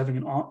before, is having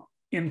an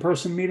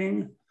in-person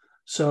meeting.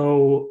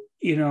 So,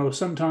 you know,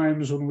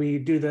 sometimes when we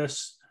do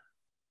this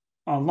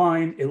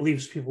online, it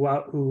leaves people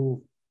out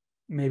who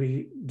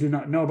maybe do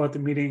not know about the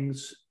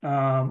meetings,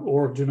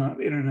 or do not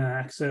have internet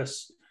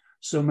access.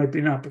 So it might be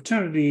an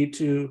opportunity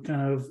to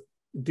kind of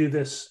do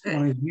this,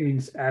 one of these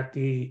meetings at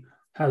the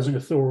housing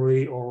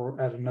authority or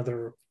at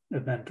another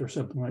event or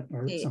something like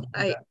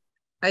that.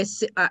 I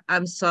see.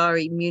 I'm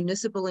sorry.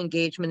 Municipal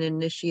Engagement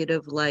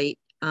Initiative Light.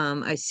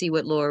 I see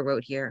what Laura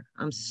wrote here.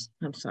 I'm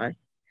sorry.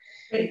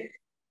 Great.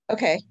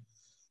 Okay.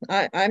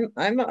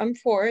 I'm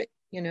for it,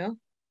 you know.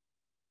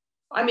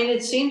 I mean,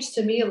 it seems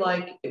to me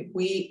like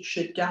we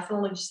should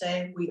definitely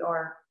say we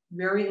are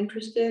very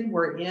interested,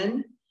 we're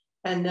in,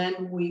 and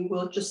then we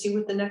will just see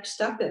what the next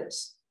step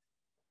is.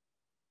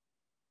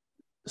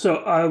 So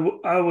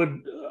I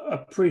would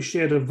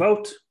appreciate a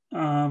vote,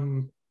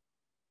 and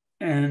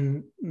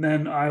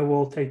then I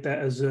will take that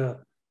as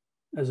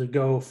a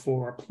go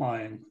for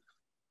applying.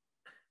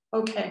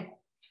 Okay.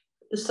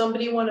 Does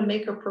somebody want to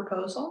make a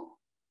proposal?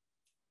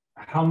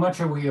 How much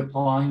are we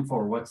applying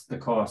for? What's the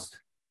cost?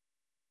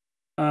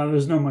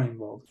 There's no money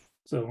involved,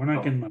 so we're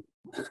not getting money.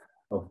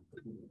 Oh,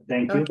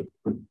 thank you.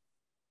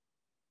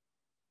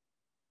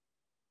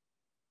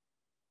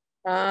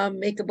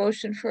 Make a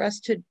motion for us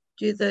to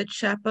do the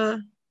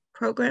CHAPA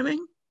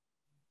programming.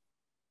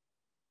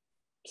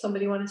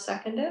 Somebody want to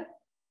second it?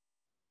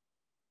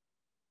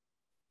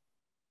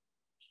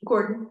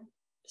 Gordon,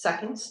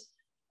 seconds.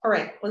 All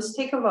right, let's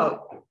take a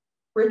vote.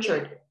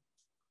 Richard.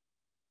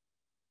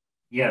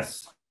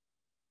 Yes.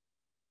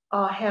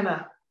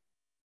 Hannah.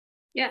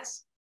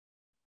 Yes.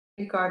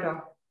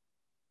 Ricardo.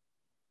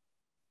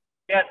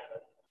 Yes.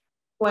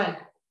 Gwen.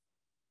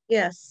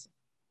 Yes.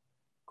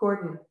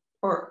 Gordon,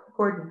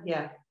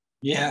 yeah.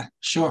 Yeah,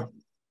 sure.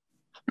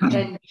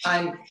 And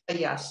I'm a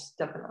yes,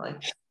 definitely.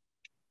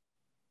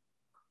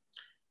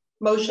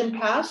 Motion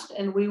passed,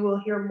 and we will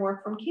hear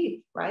more from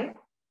Keith, right?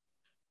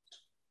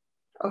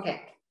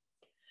 Okay.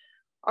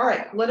 All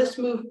right, let us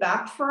move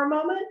back for a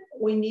moment.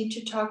 We need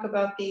to talk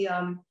about the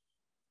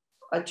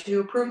to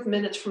approve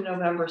minutes from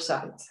November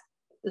 7th.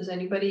 Does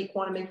anybody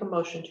want to make a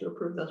motion to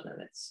approve those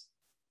minutes?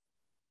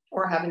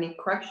 Or have any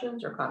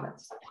corrections or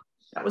comments?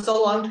 That was a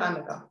long time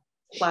ago,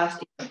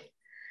 last year.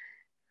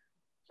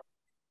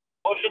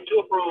 Motion to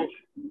approve.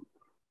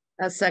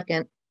 A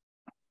second.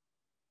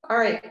 All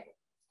right.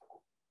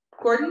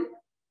 Gordon?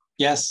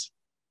 Yes.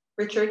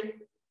 Richard?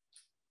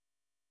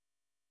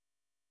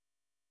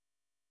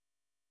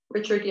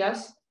 Richard,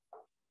 yes?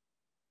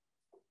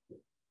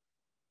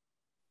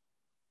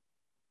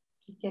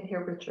 You can't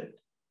hear Richard.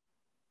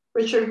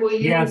 Richard, will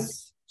you?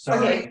 Yes,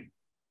 sorry. Okay.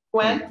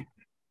 Gwen?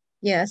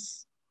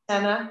 Yes.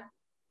 Anna?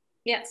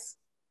 Yes.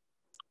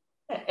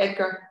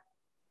 Edgar?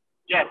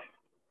 Yes.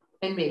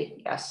 And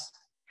me, yes.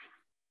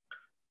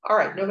 All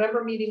right,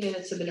 November meeting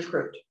minutes have been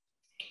approved.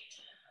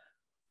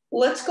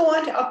 Let's go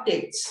on to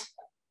updates.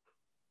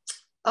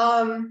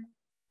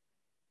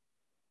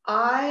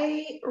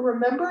 I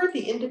remember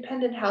the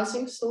Independent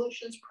Housing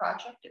Solutions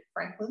project at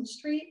Franklin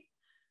Street.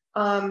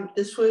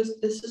 This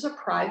is a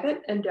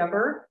private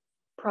endeavor,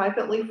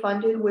 privately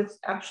funded with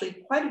actually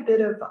quite a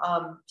bit of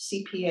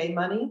CPA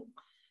money.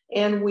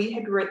 And we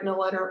had written a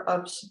letter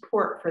of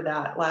support for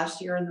that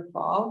last year in the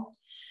fall.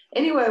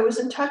 Anyway, I was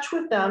in touch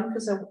with them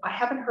because I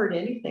haven't heard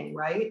anything,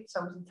 right? So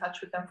I was in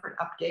touch with them for an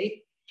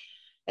update.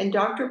 And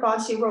Dr.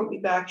 Bossi wrote me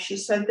back. She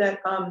said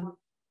that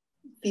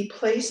the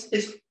place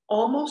is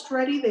almost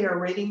ready. They're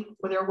waiting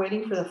for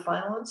the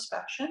final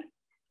inspection.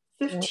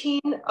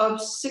 15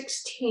 of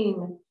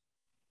 16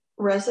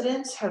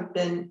 residents have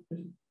been,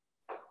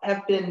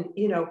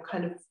 you know,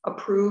 kind of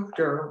approved,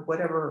 or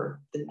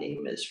whatever the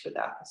name is for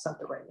that. It's not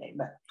the right name,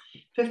 but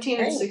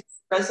 15 of 16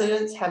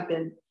 residents have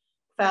been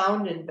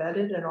found and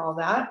vetted and all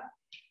that.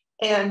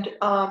 And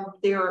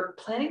they're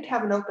planning to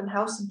have an open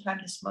house sometime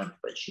this month,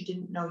 but she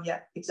didn't know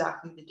yet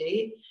exactly the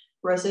date.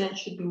 Residents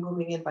should be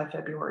moving in by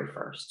February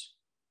 1st.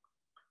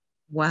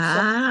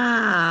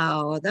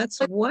 Wow,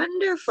 that's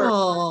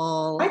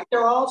wonderful. Right,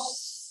 they're all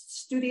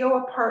studio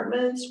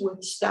apartments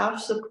with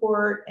staff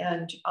support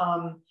and,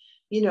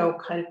 you know,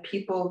 kind of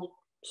people,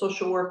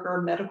 social worker,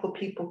 medical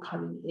people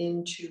coming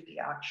into the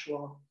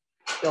actual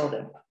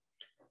building.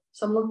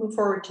 So I'm looking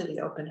forward to the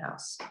open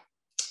house.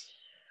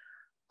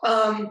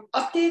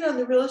 Update on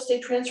the real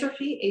estate transfer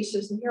fee. Ace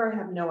isn't here, I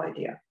have no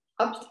idea.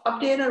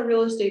 Update on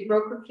real estate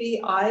broker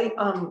fee. I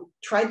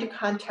tried to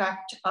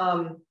contact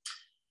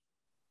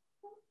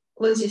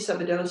Lindsay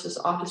Sabados'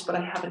 office, but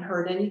I haven't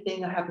heard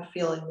anything. I have a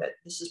feeling that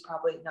this is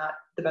probably not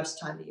the best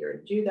time of year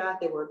to do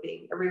that.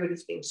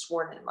 Everybody's being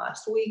sworn in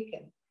last week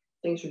and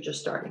things are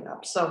just starting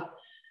up. So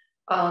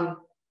I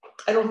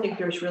don't think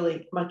there's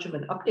really much of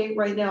an update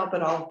right now,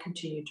 but I'll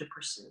continue to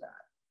pursue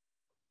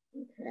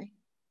that. Okay.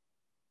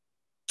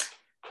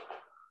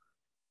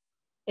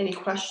 Any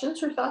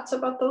questions or thoughts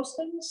about those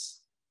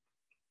things?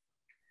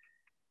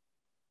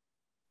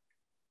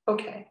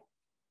 Okay.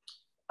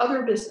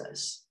 Other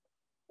business.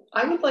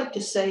 I would like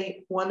to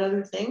say one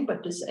other thing,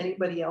 but does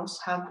anybody else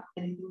have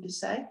anything to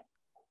say?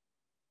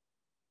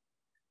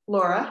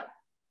 Laura?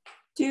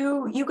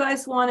 Do you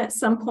guys want at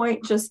some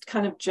point just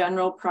kind of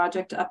general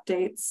project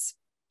updates?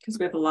 Because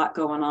we have a lot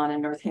going on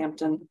in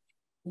Northampton.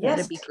 Yes,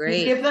 that'd be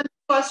great. Give them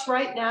to us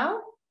right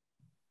now.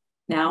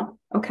 Now,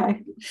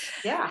 okay.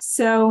 Yeah.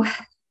 So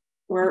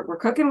we're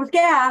cooking with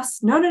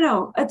gas.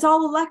 No, it's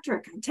all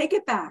electric. I take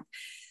it back.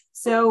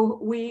 So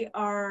we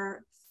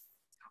are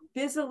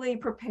busily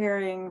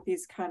preparing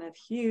these kind of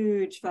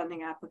huge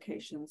funding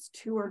applications.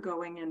 2 are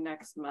going in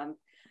next month.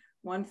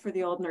 One for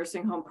the old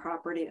nursing home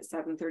property at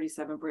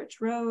 737 Bridge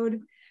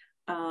Road,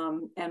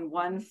 and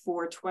one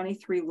for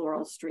 23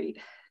 Laurel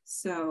Street.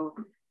 So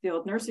the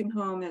old nursing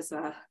home is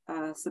a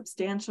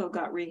substantial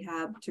gut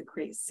rehab to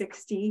create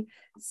 60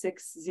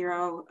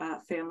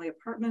 family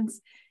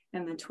apartments.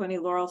 And then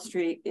 23 Laurel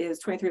Street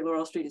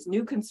is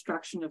new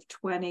construction of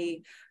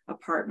 20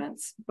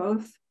 apartments.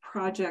 Both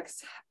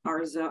projects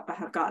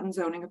have gotten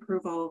zoning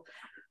approval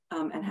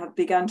and have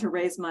begun to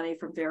raise money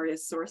from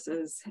various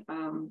sources.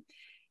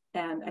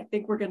 And I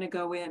think we're going to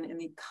go in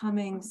the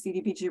coming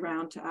CDBG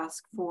round to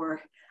ask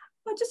for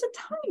just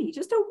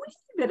a wee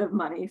bit of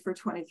money for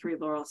 23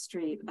 Laurel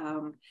Street.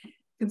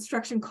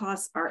 Construction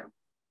costs are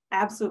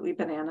absolutely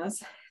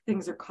bananas.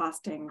 Things are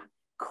costing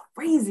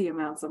crazy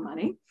amounts of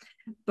money,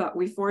 but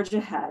we forge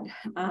ahead.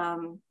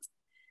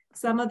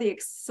 Some of the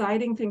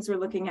exciting things we're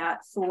looking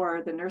at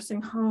for the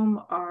nursing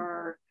home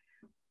are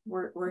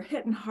we're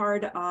hitting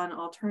hard on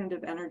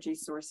alternative energy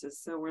sources.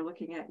 So we're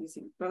looking at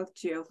using both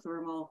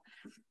geothermal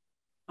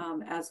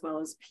as well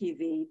as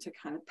PV to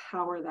kind of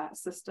power that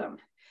system.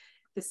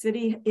 The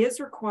city is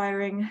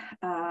requiring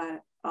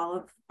all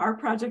of our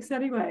projects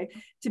anyway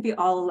to be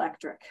all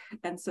electric.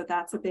 And so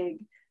that's a big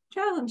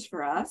challenge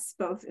for us,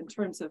 both in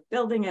terms of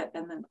building it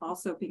and then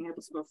also being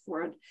able to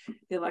afford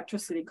the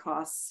electricity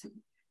costs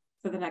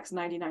for the next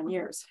 99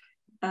 years.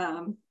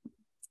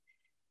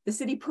 The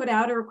city put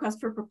out a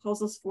request for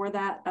proposals for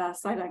that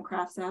site on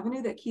Crafts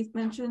Avenue that Keith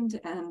mentioned,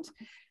 and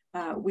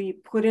we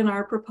put in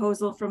our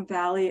proposal from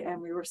Valley and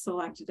we were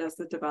selected as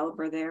the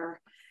developer there.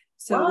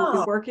 So we'll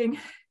be working.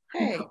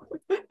 Hey.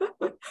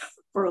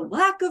 for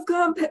lack of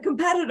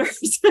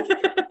competitors.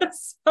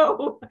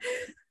 So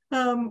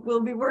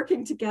we'll be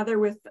working together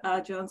with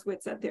Jones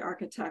Whitsett, the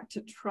architect,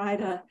 to try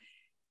to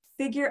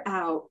figure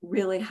out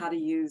really how to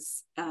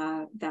use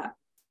that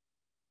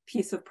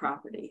piece of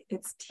property.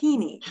 It's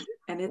teeny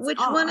and it's Which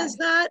odd. one is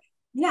that?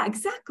 Yeah,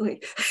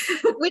 exactly.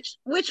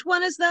 Which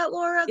one is that,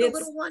 Laura? The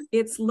little one?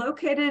 It's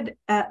located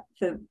at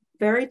the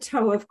very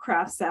toe of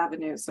Crafts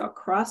Avenue, so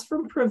across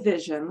from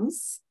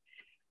Provisions,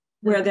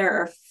 where there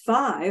are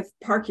 5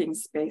 parking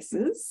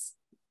spaces.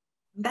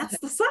 That's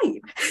the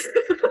site.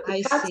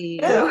 I see.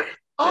 So,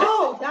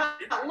 oh,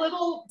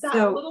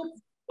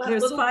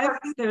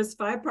 there's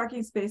 5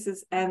 parking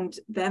spaces, and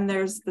then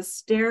there's the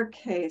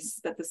staircase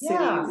that the city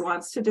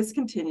wants to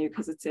discontinue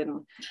because it's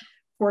in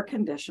poor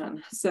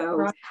condition.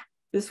 So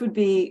this would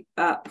be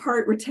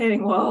part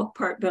retaining wall,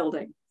 part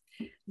building.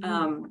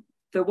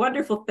 The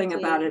wonderful thing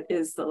about it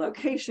is the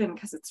location,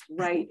 because it's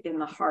right in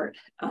the heart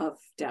of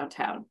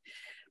downtown.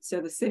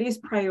 So the city's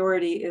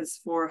priority is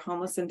for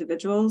homeless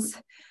individuals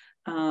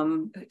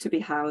to be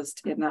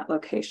housed in that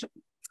location.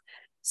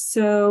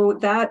 So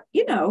that,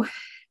 you know,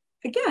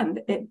 again,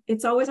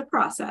 it's always a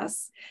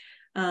process.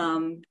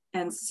 And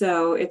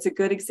so it's a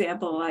good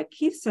example, like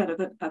Keith said, of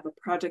a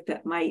project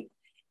that might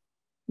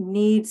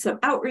need some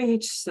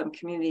outreach, some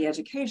community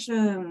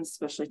education,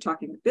 especially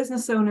talking to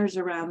business owners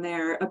around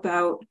there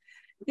about,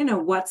 you know,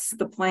 what's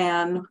the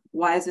plan?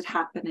 Why is it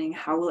happening?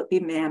 How will it be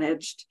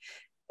managed?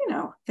 You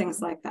know, things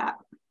like that.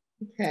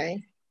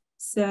 Okay.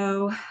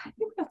 So I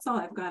think that's all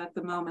I've got at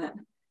the moment.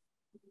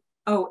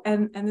 Oh,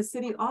 and the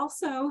city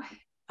also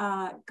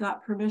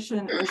got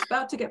permission, or is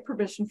about to get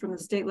permission from the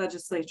state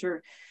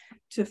legislature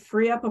to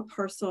free up a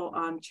parcel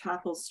on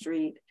Chapel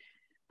Street.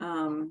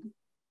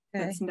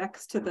 That's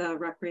next to the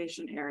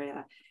recreation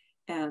area.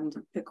 And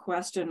the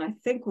question, I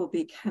think, will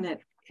be, can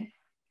it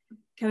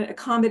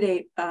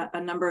accommodate a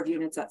number of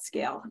units at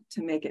scale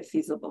to make it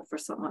feasible for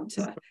someone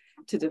to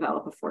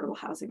develop affordable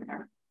housing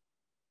there.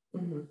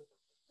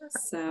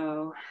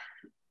 So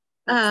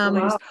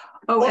wow.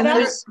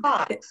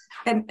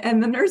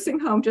 and the nursing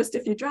home, just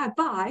if you drive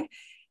by,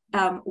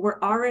 we're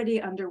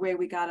already underway.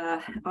 We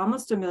got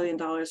almost $1 million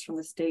from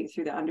the state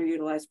through the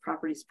underutilized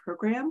properties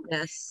program.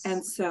 Yes.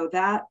 And so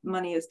that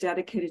money is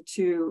dedicated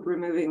to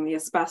removing the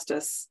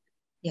asbestos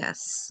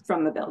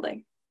from the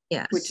building.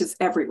 Yes. Which is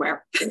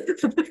everywhere.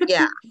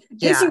 Yeah. In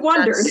case you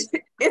wondered,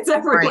 it's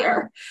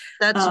everywhere.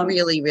 Right. That's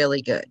really,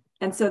 really good.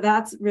 And so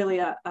that's really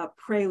a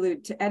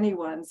prelude to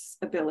anyone's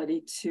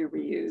ability to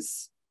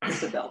reuse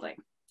the building.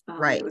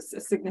 It was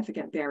a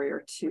significant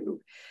barrier to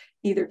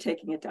either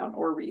taking it down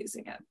or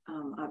reusing it.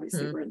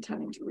 Obviously, we're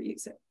intending to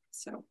reuse it.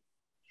 So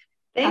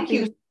thank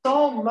you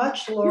so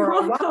much,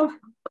 Laura. Wow.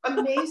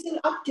 Amazing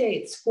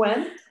updates.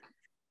 Gwen?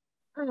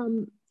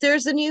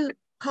 There's a new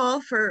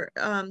call for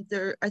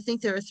I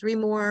think there are 3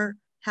 more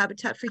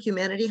Habitat for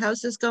Humanity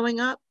houses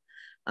going up.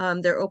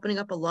 They're opening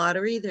up a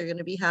lottery. They're going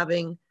to be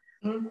having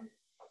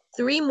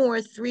 3 more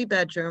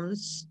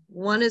 3-bedrooms.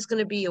 1 is going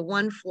to be a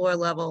 1 floor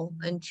level,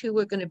 and 2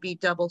 are going to be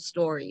double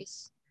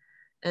stories.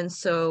 And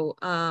so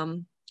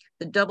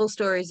the double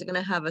stories are going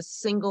to have a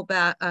single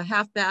bath, a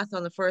half bath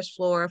on the 1st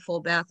floor, a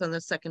full bath on the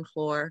 2nd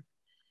floor,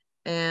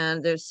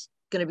 and there's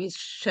going to be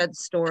shed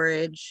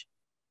storage.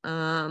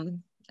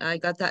 I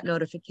got that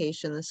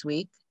notification this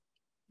week.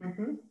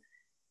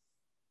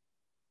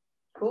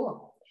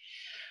 Cool.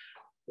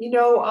 You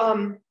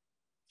know,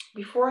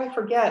 before I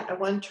forget, I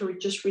want to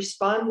just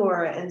respond,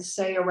 Laura, and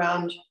say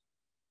around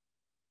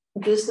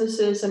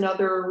businesses and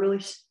other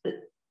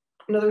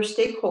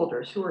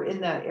stakeholders who are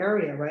in that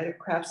area, right, at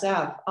Crafts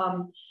Ave.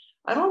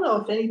 I don't know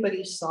if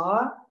anybody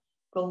saw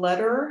the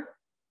letter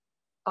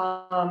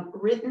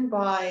written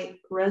by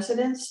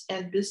residents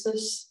and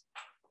business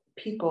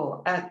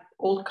people at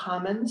Old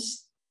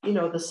Commons, you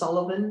know, the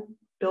Sullivan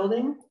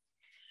building.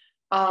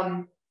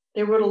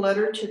 They wrote a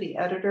letter to the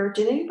editor.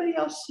 Did anybody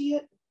else see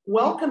it?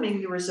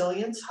 Welcoming the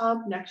Resilience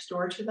Hub next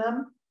door to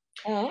them.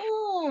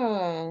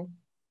 Oh.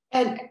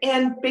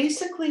 And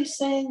basically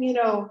saying, you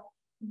know,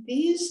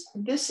 we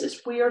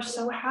are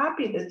so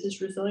happy that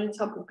this Resilience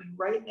Hub will be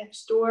right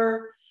next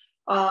door.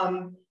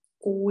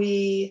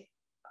 We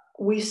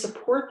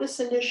support this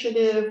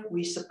initiative.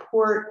 We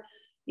support,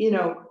 you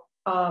know,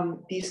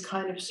 these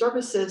kind of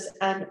services.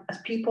 And as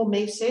people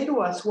may say to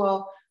us,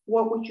 well,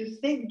 what would you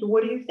think?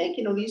 What do you think?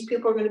 You know, these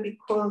people are going to be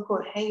quote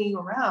unquote hanging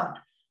around.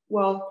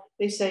 Well,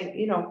 they say,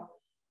 you know,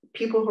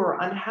 people who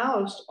are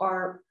unhoused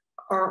are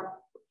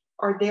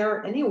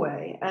there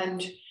anyway.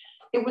 And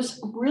it was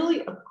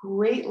really a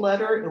great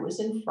letter. It was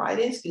in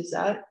Friday's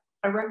Gazette.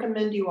 I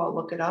recommend you all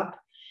look it up.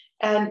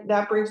 And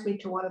that brings me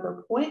to one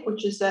other point,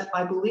 which is that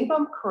I believe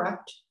I'm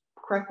correct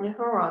me if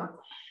I'm wrong,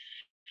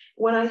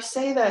 when I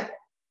say that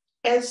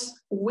as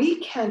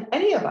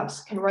any of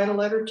us can write a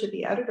letter to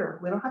the editor.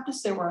 We don't have to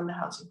say we're on the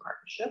housing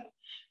partnership.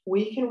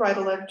 We can write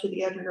a letter to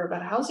the editor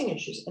about housing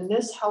issues. And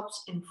this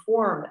helps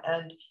inform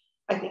and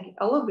I think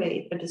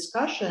elevate a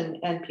discussion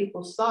and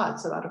people's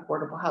thoughts about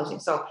affordable housing.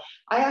 So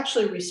I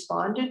actually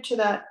responded to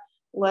that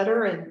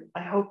letter, and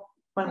I hope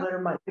my letter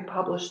might be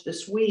published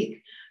this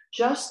week,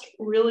 just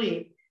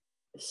really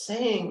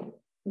saying,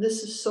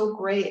 this is so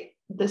great.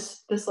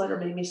 This letter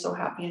made me so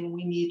happy, and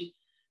we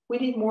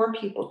need more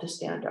people to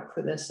stand up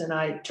for this. And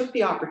I took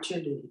the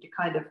opportunity to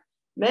kind of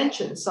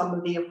mention some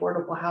of the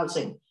affordable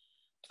housing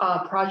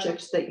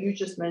projects that you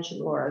just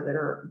mentioned, Laura,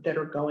 that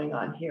are going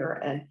on here,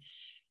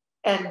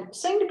 and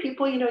saying to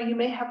people, you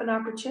may have an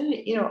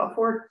opportunity,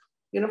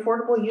 an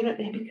affordable unit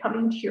may be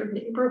coming to your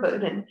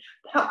neighborhood, and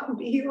that will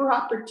be your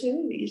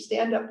opportunity.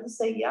 Stand up and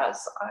say,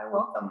 yes, I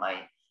welcome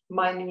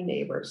my new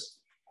neighbors.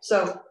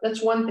 So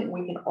that's one thing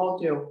we can all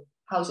do,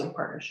 housing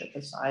partnership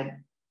aside.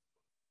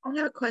 I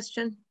have a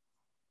question.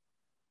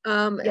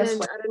 Yes,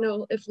 and I don't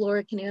know if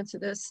Laura can answer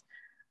this.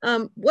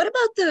 What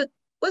about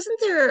wasn't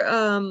there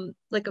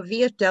like a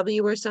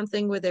VFW or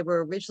something where they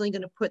were originally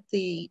going to put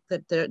the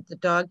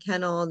dog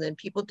kennel, and then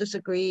people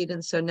disagreed,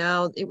 and so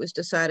now it was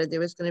decided there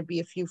was going to be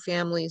a few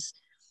families,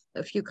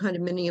 a few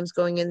condominiums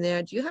going in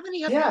there. Do you have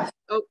any update? yeah.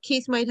 Oh,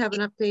 Keith might have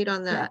an update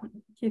on that.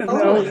 And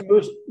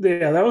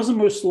that was the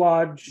Moose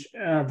Lodge.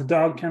 The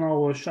dog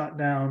kennel was shut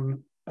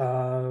down.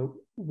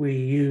 We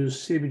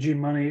used CBG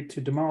money to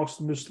demolish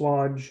the Moose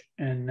Lodge,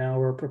 and now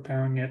we're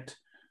preparing it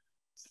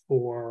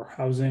for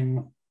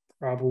housing,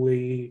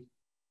 probably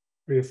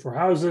 3 or 4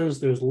 houses.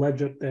 There's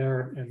ledge up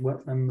there and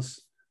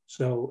wetlands,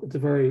 so it's a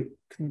very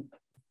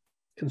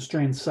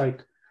constrained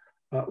site.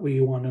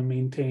 We want to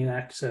maintain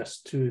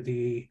access to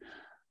the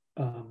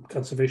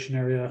conservation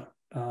area,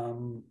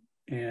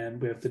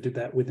 and we have to do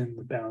that within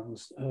the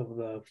bounds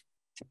of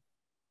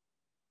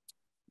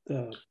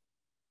the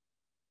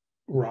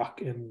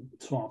rock and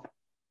swamp.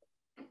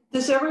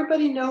 Does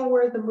everybody know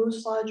where the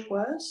Moose Lodge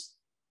was?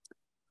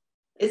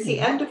 It's the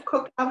end of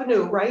Cook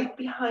Avenue, right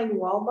behind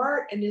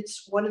Walmart, and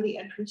it's one of the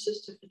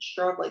entrances to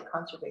Fitzgerald Lake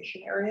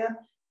Conservation Area.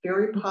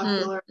 Very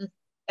popular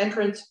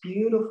entrance,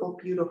 beautiful,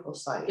 beautiful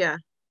site. Yeah.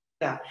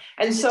 Yeah.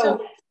 And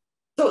so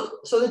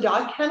the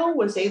dog kennel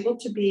was able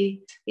to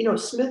be,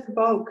 Smith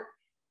Vogue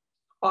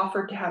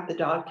offered to have the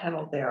dog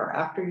kennel there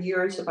after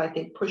years of, I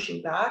think,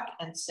 pushing back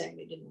and saying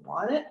they didn't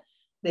want it.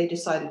 They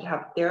decided to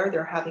have it there.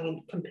 They're having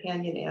a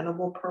companion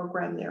animal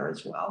program there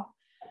as well.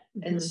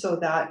 And so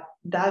that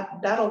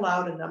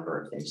allowed a number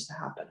of things to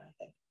happen, I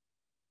think.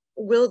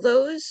 Will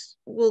those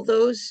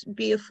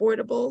be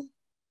affordable?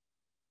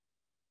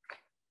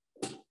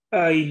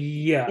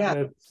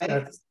 Yeah.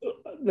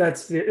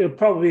 It'll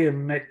probably be a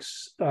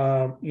mix,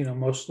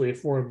 mostly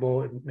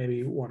affordable and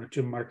maybe 1 or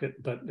 2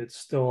 market, but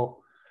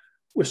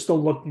we're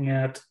still looking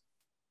at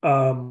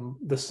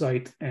the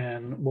site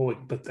and what we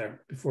can put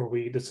there before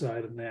we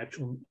decide on the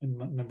actual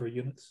number of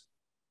units.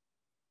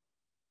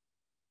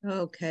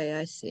 Okay,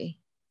 I see.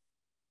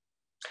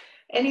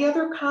 Any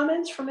other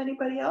comments from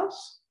anybody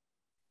else?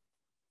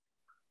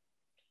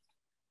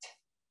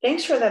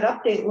 Thanks for that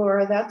update,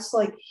 Laura. That's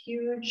like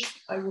huge.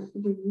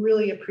 We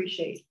really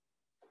appreciate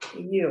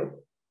you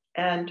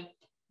and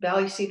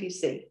Valley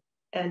CBC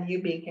and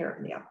you being here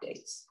in the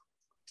updates.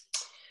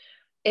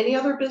 Any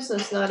other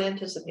business not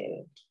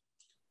anticipated?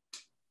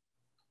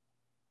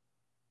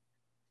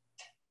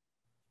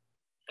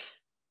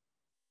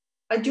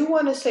 I do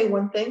want to say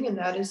one thing, and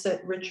that is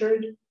that,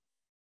 Richard,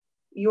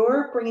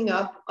 you're bringing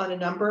up on a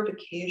number of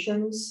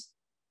occasions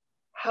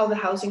how the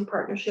Housing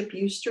Partnership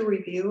used to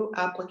review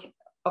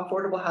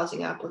affordable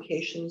housing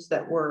applications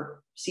that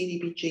were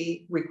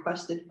CDBG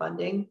requested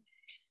funding.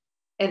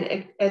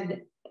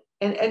 And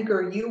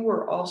Edgar, you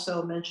were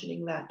also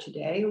mentioning that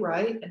today,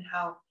 right? And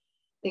how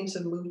things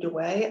have moved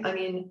away. I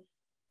mean,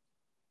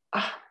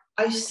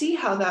 I see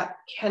how that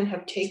can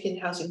have taken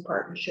Housing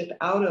Partnership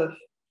out of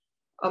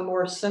a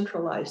more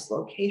centralized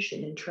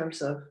location in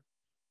terms of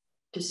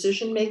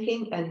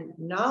decision-making and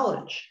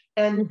knowledge.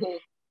 And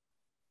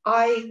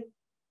I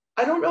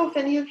don't know if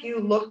any of you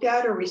looked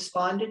at or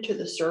responded to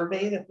the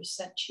survey that was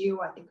sent to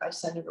you. I think I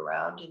sent it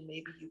around and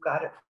maybe you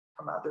got it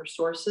from other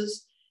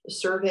sources, a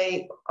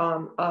survey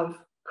of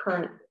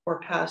current or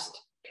past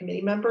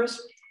committee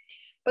members.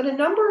 But a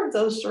number of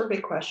those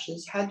survey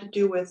questions had to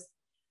do with,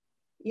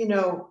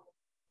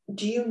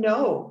 do you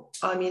know,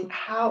 I mean,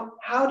 how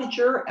did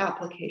your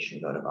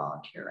application go to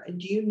volunteer? And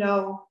do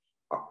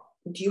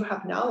you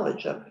have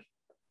knowledge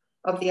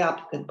of the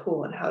applicant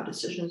pool and how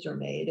decisions are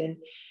made? And,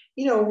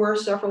 we're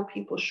several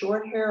people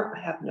short here. I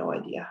have no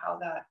idea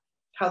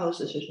how those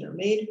decisions are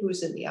made,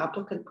 who's in the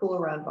applicant pool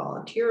around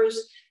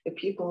volunteers, if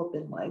people have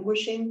been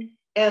languishing.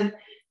 And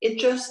it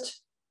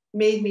just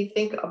made me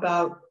think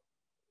about,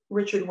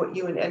 Richard, what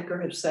you and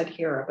Edgar have said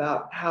here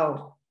about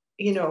how,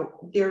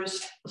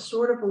 there's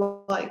sort of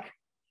like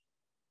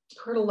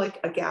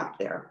a gap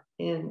there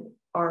in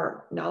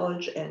our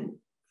knowledge and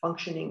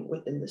functioning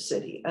within the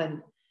city.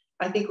 And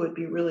I think it would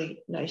be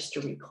really nice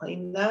to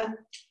reclaim that.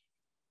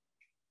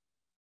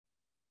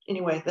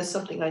 Anyway, that's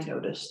something I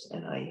noticed,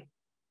 and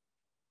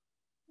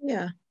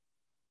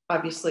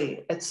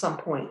obviously at some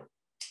point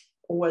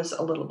was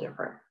a little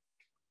different.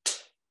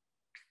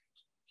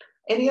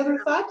 Any other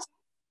thoughts?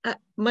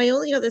 My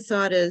only other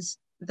thought is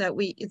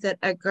that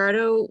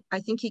Edgardo, I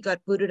think he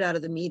got booted out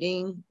of the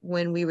meeting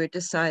when we were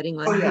deciding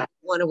on who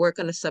want to work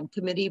on a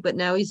subcommittee, but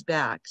now he's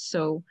back.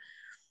 So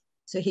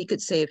he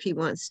could say if he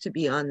wants to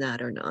be on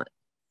that or not.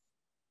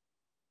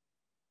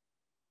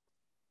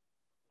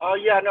 Oh,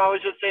 yeah, no, I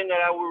was just saying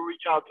that I will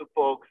reach out to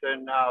folks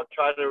and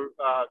try to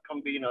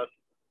convene us.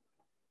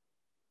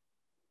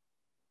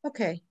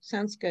 Okay,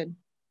 sounds good.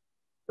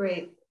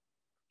 Great.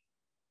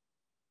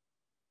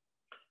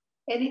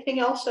 Anything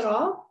else at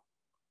all?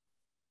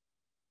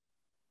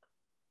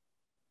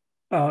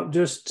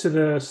 Just to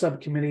the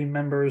subcommittee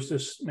members,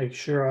 just make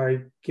sure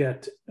I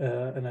get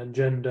an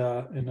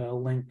agenda and a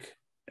link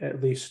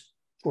at least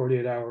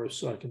 48 hours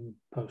so I can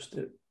post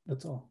it.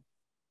 That's all.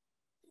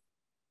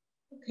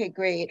 Okay,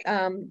 great.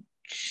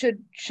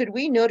 Should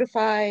we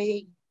notify,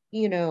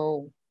 you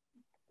know,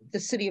 the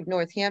city of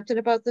Northampton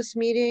about this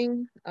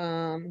meeting,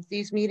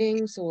 these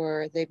meetings,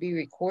 or they be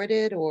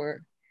recorded,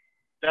 or?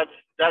 That's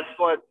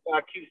what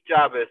Keith's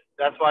job is.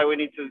 That's why we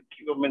need to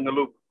keep them in the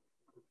loop.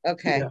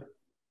 Okay, Yeah.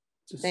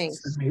 Just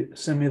thanks.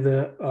 send me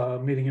the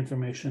meeting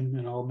information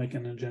and I'll make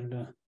an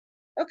agenda.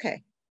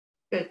 Okay,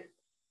 Good.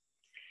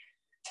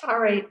 All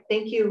right,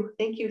 thank you.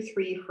 Thank you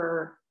three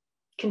for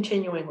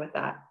continuing with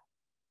that.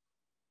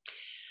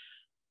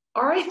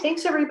 All right,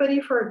 thanks everybody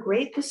for a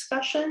great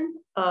discussion.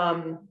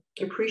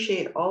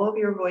 Appreciate all of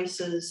your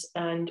voices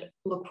and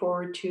look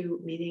forward to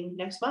meeting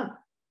next month.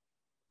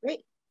 great.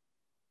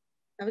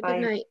 Have a Bye.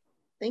 good night.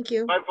 Thank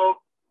you. Bye,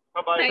 folks.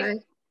 Bye-bye. Bye. Bye.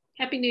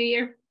 Happy New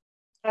Year.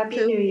 Happy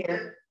Too. New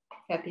Year.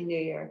 Happy New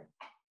Year.